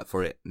 I'll fight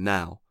for it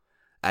now.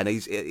 And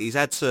he's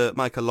had to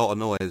make a lot of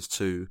noise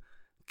to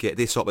get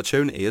this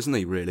opportunity, isn't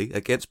he? Really,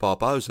 against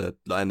Barboza,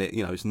 and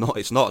it's not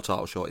a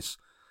title shot. It's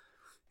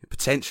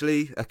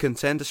potentially a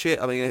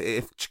contendership. I mean,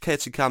 if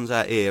Chikadze comes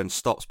out here and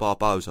stops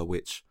Barboza,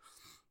 which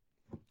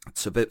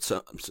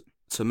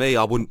to me,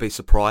 I wouldn't be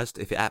surprised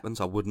if it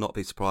happens. I would not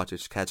be surprised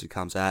if Chikadze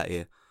comes out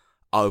here,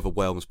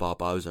 overwhelms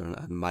Barboza,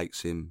 and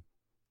makes him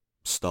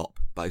stop,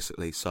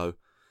 basically. So.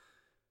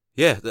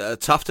 Yeah, a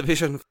tough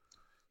division.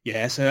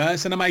 Yeah, so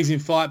it's an amazing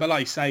fight. But like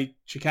you say,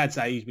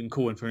 Chikadze, he's been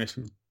calling for this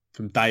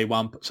from day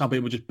one. But some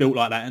people are just built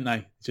like that, aren't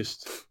they?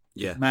 Just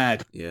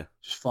mad. Yeah.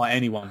 Just fight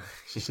anyone.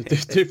 It's just a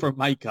different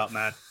makeup,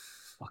 man.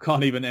 I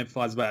can't even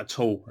empathise about it at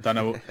all. I don't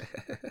know.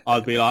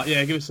 I'd be like,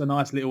 give us a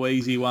nice little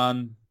easy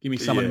one. Give me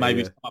someone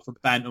maybe from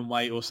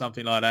bantamweight or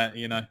something like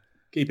that,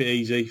 Keep it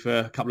easy for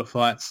a couple of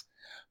fights.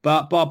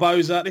 But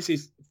Barboza, this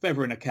is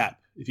feather in a cap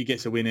if he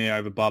gets a win here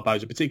over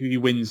Barboza, particularly if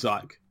he wins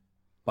by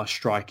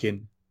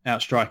outstriking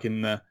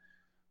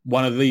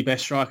one of the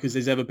best strikers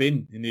there's ever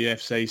been in the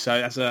UFC. So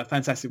that's a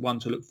fantastic one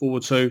to look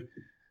forward to.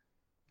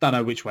 Don't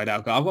know which way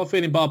that'll go. I've got a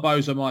feeling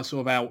Barboza might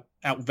sort of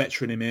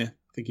out-veteran him here.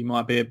 I think he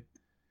might be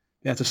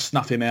able to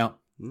snuff him out.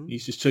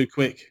 He's just too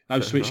quick. No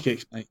switch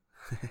kicks, mate.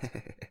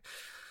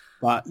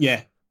 But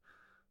yeah,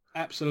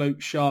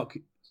 absolute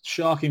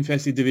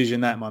shark-infested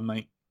division, that one,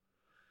 mate.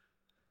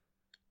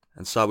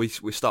 And so we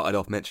started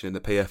off mentioning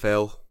the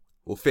PFL.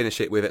 We'll finish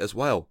it with it as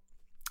well.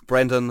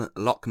 Brendan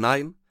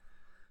Loughnane,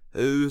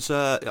 who's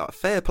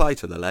fair play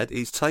to the lad.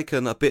 He's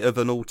taken a bit of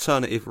an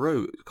alternative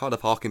route, kind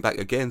of harking back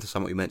again to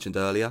something we mentioned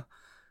earlier.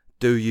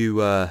 Do you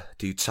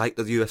take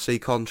the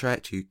UFC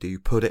contract? Do you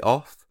put it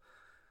off?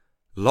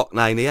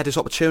 Loughnane, he had his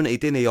opportunity,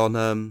 didn't he,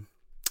 on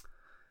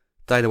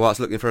Dana White's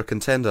Looking for a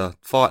Contender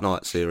Fight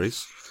Night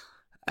series,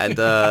 and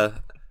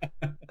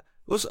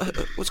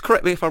was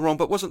correct me if I'm wrong,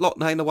 but wasn't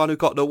Loughnane the one who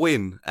got the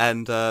win?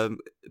 And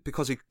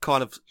because he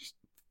kind of,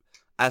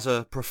 as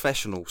a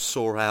professional,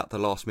 saw out the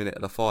last minute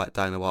of the fight,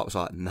 Dana White was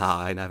like,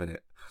 nah, I ain't having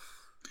it.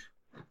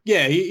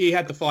 Yeah, he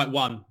had the fight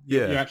won.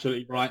 Yeah. You're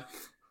absolutely right.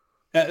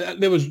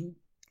 There was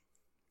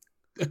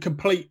a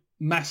complete,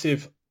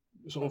 massive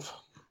sort of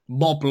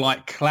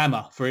mob-like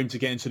clamour for him to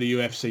get into the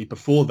UFC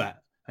before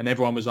that. And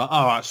everyone was like,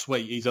 all right,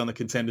 sweet, he's on the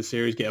Contender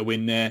Series, get a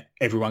win there.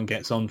 Everyone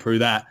gets on through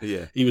that.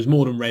 Yeah. He was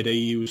more than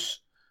ready. He was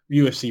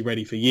UFC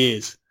ready for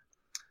years.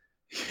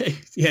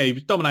 Yeah, he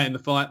was dominating the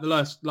fight. The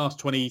last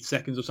 20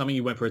 seconds or something,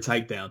 he went for a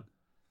takedown.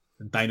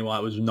 And Dana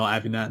White was not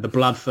having that. The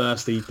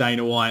bloodthirsty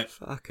Dana White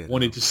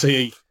wanted to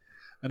see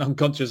an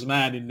unconscious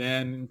man in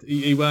there, and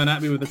he weren't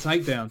happy with the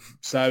takedown.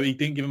 So he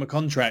didn't give him a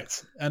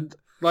contract. And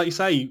like you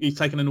say, he's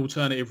taken an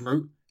alternative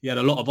route. He had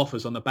a lot of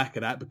offers on the back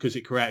of that because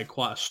it created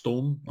quite a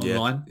storm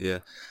online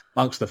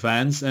amongst the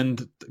fans,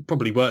 and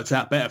probably worked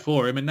out better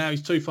for him. And now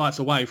he's 2 fights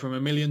away from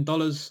 $1 million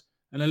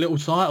and a little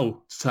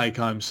title to take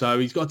home. So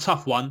he's got a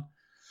tough one.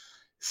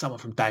 Someone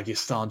from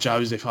Dagestan,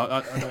 Joseph,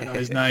 I don't know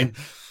his name.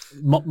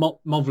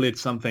 Movlid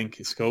something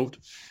it's called.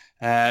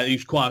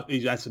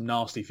 He's had some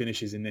nasty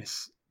finishes in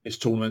this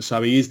tournament,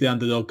 so he is the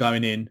underdog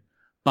going in.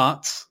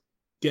 But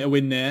get a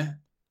win there,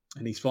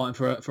 and he's fighting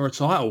for a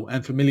title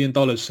and for $1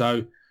 million.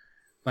 So,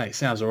 mate, it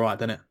sounds all right,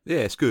 doesn't it?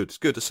 Yeah, it's good. It's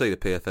good to see the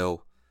PFL.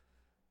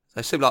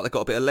 They seem like they've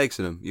got a bit of legs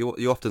in them.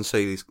 You often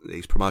see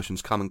these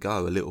promotions come and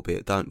go a little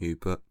bit, don't you?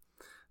 But,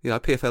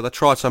 PFL, they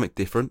tried something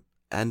different,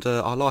 and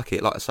I like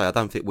it. Like I say, I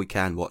don't think we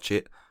can watch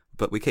it,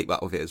 but we keep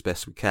up with it as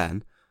best we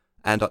can.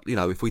 And,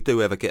 if we do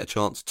ever get a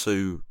chance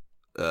to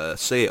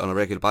see it on a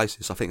regular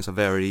basis, I think it's a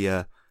very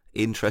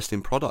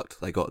interesting product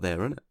they got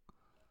there, isn't it?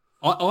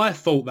 I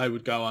thought they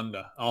would go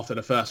under after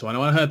the first one.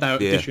 I heard they were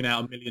dishing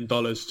out $1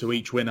 million to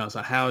each winner. I was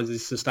like, how is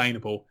this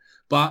sustainable?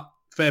 But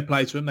fair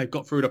play to them. They've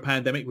got through the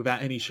pandemic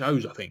without any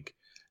shows, I think.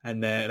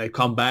 And they've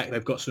come back.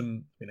 They've got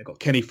they've got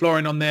Kenny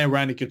Florin on there,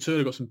 Randy Couture.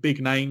 They've got some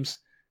big names.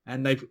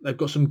 And they've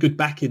got some good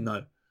backing,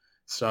 though.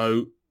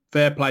 So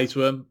fair play to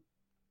them.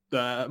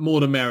 More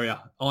the merrier.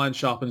 Iron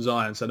sharpens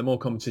iron. So the more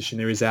competition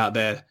there is out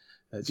there,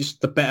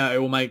 just the better it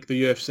will make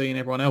the UFC and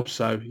everyone else.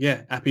 So,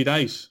 yeah, happy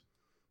days.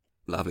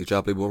 Lovely,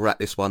 jubbly. We'll wrap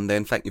this one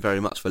then. Thank you very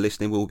much for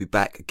listening. We'll be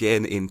back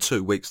again in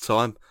 2 weeks'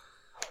 time.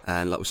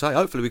 And like we say,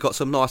 hopefully we've got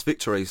some nice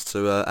victories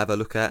to have a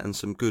look at and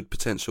some good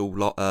potential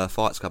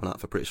fights coming up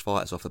for British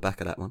fighters off the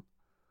back of that one.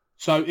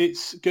 So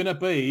it's going to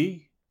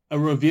be a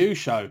review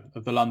show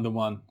of the London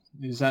one.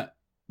 Is that...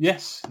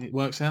 Yes, it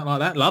works out like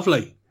that.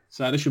 Lovely.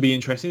 So this should be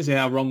interesting. See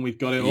how wrong we've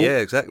got it all. Yeah,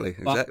 exactly.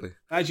 But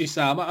as you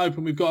say, I'm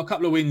hoping we've got a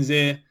couple of wins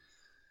here.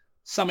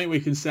 Something we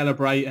can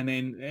celebrate, and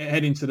then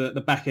head into the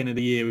back end of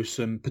the year with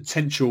some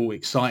potential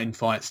exciting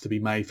fights to be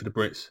made for the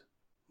Brits.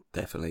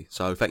 Definitely.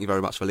 So thank you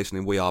very much for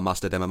listening. We are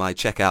Mustard MMA.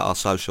 Check out our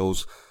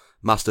socials,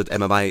 Mustard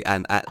MMA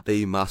and at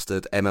the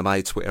Mustard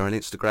MMA, Twitter and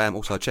Instagram.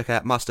 Also check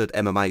out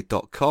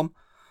mustardmma.com.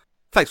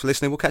 Thanks for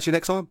listening. We'll catch you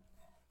next time.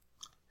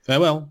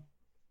 Farewell.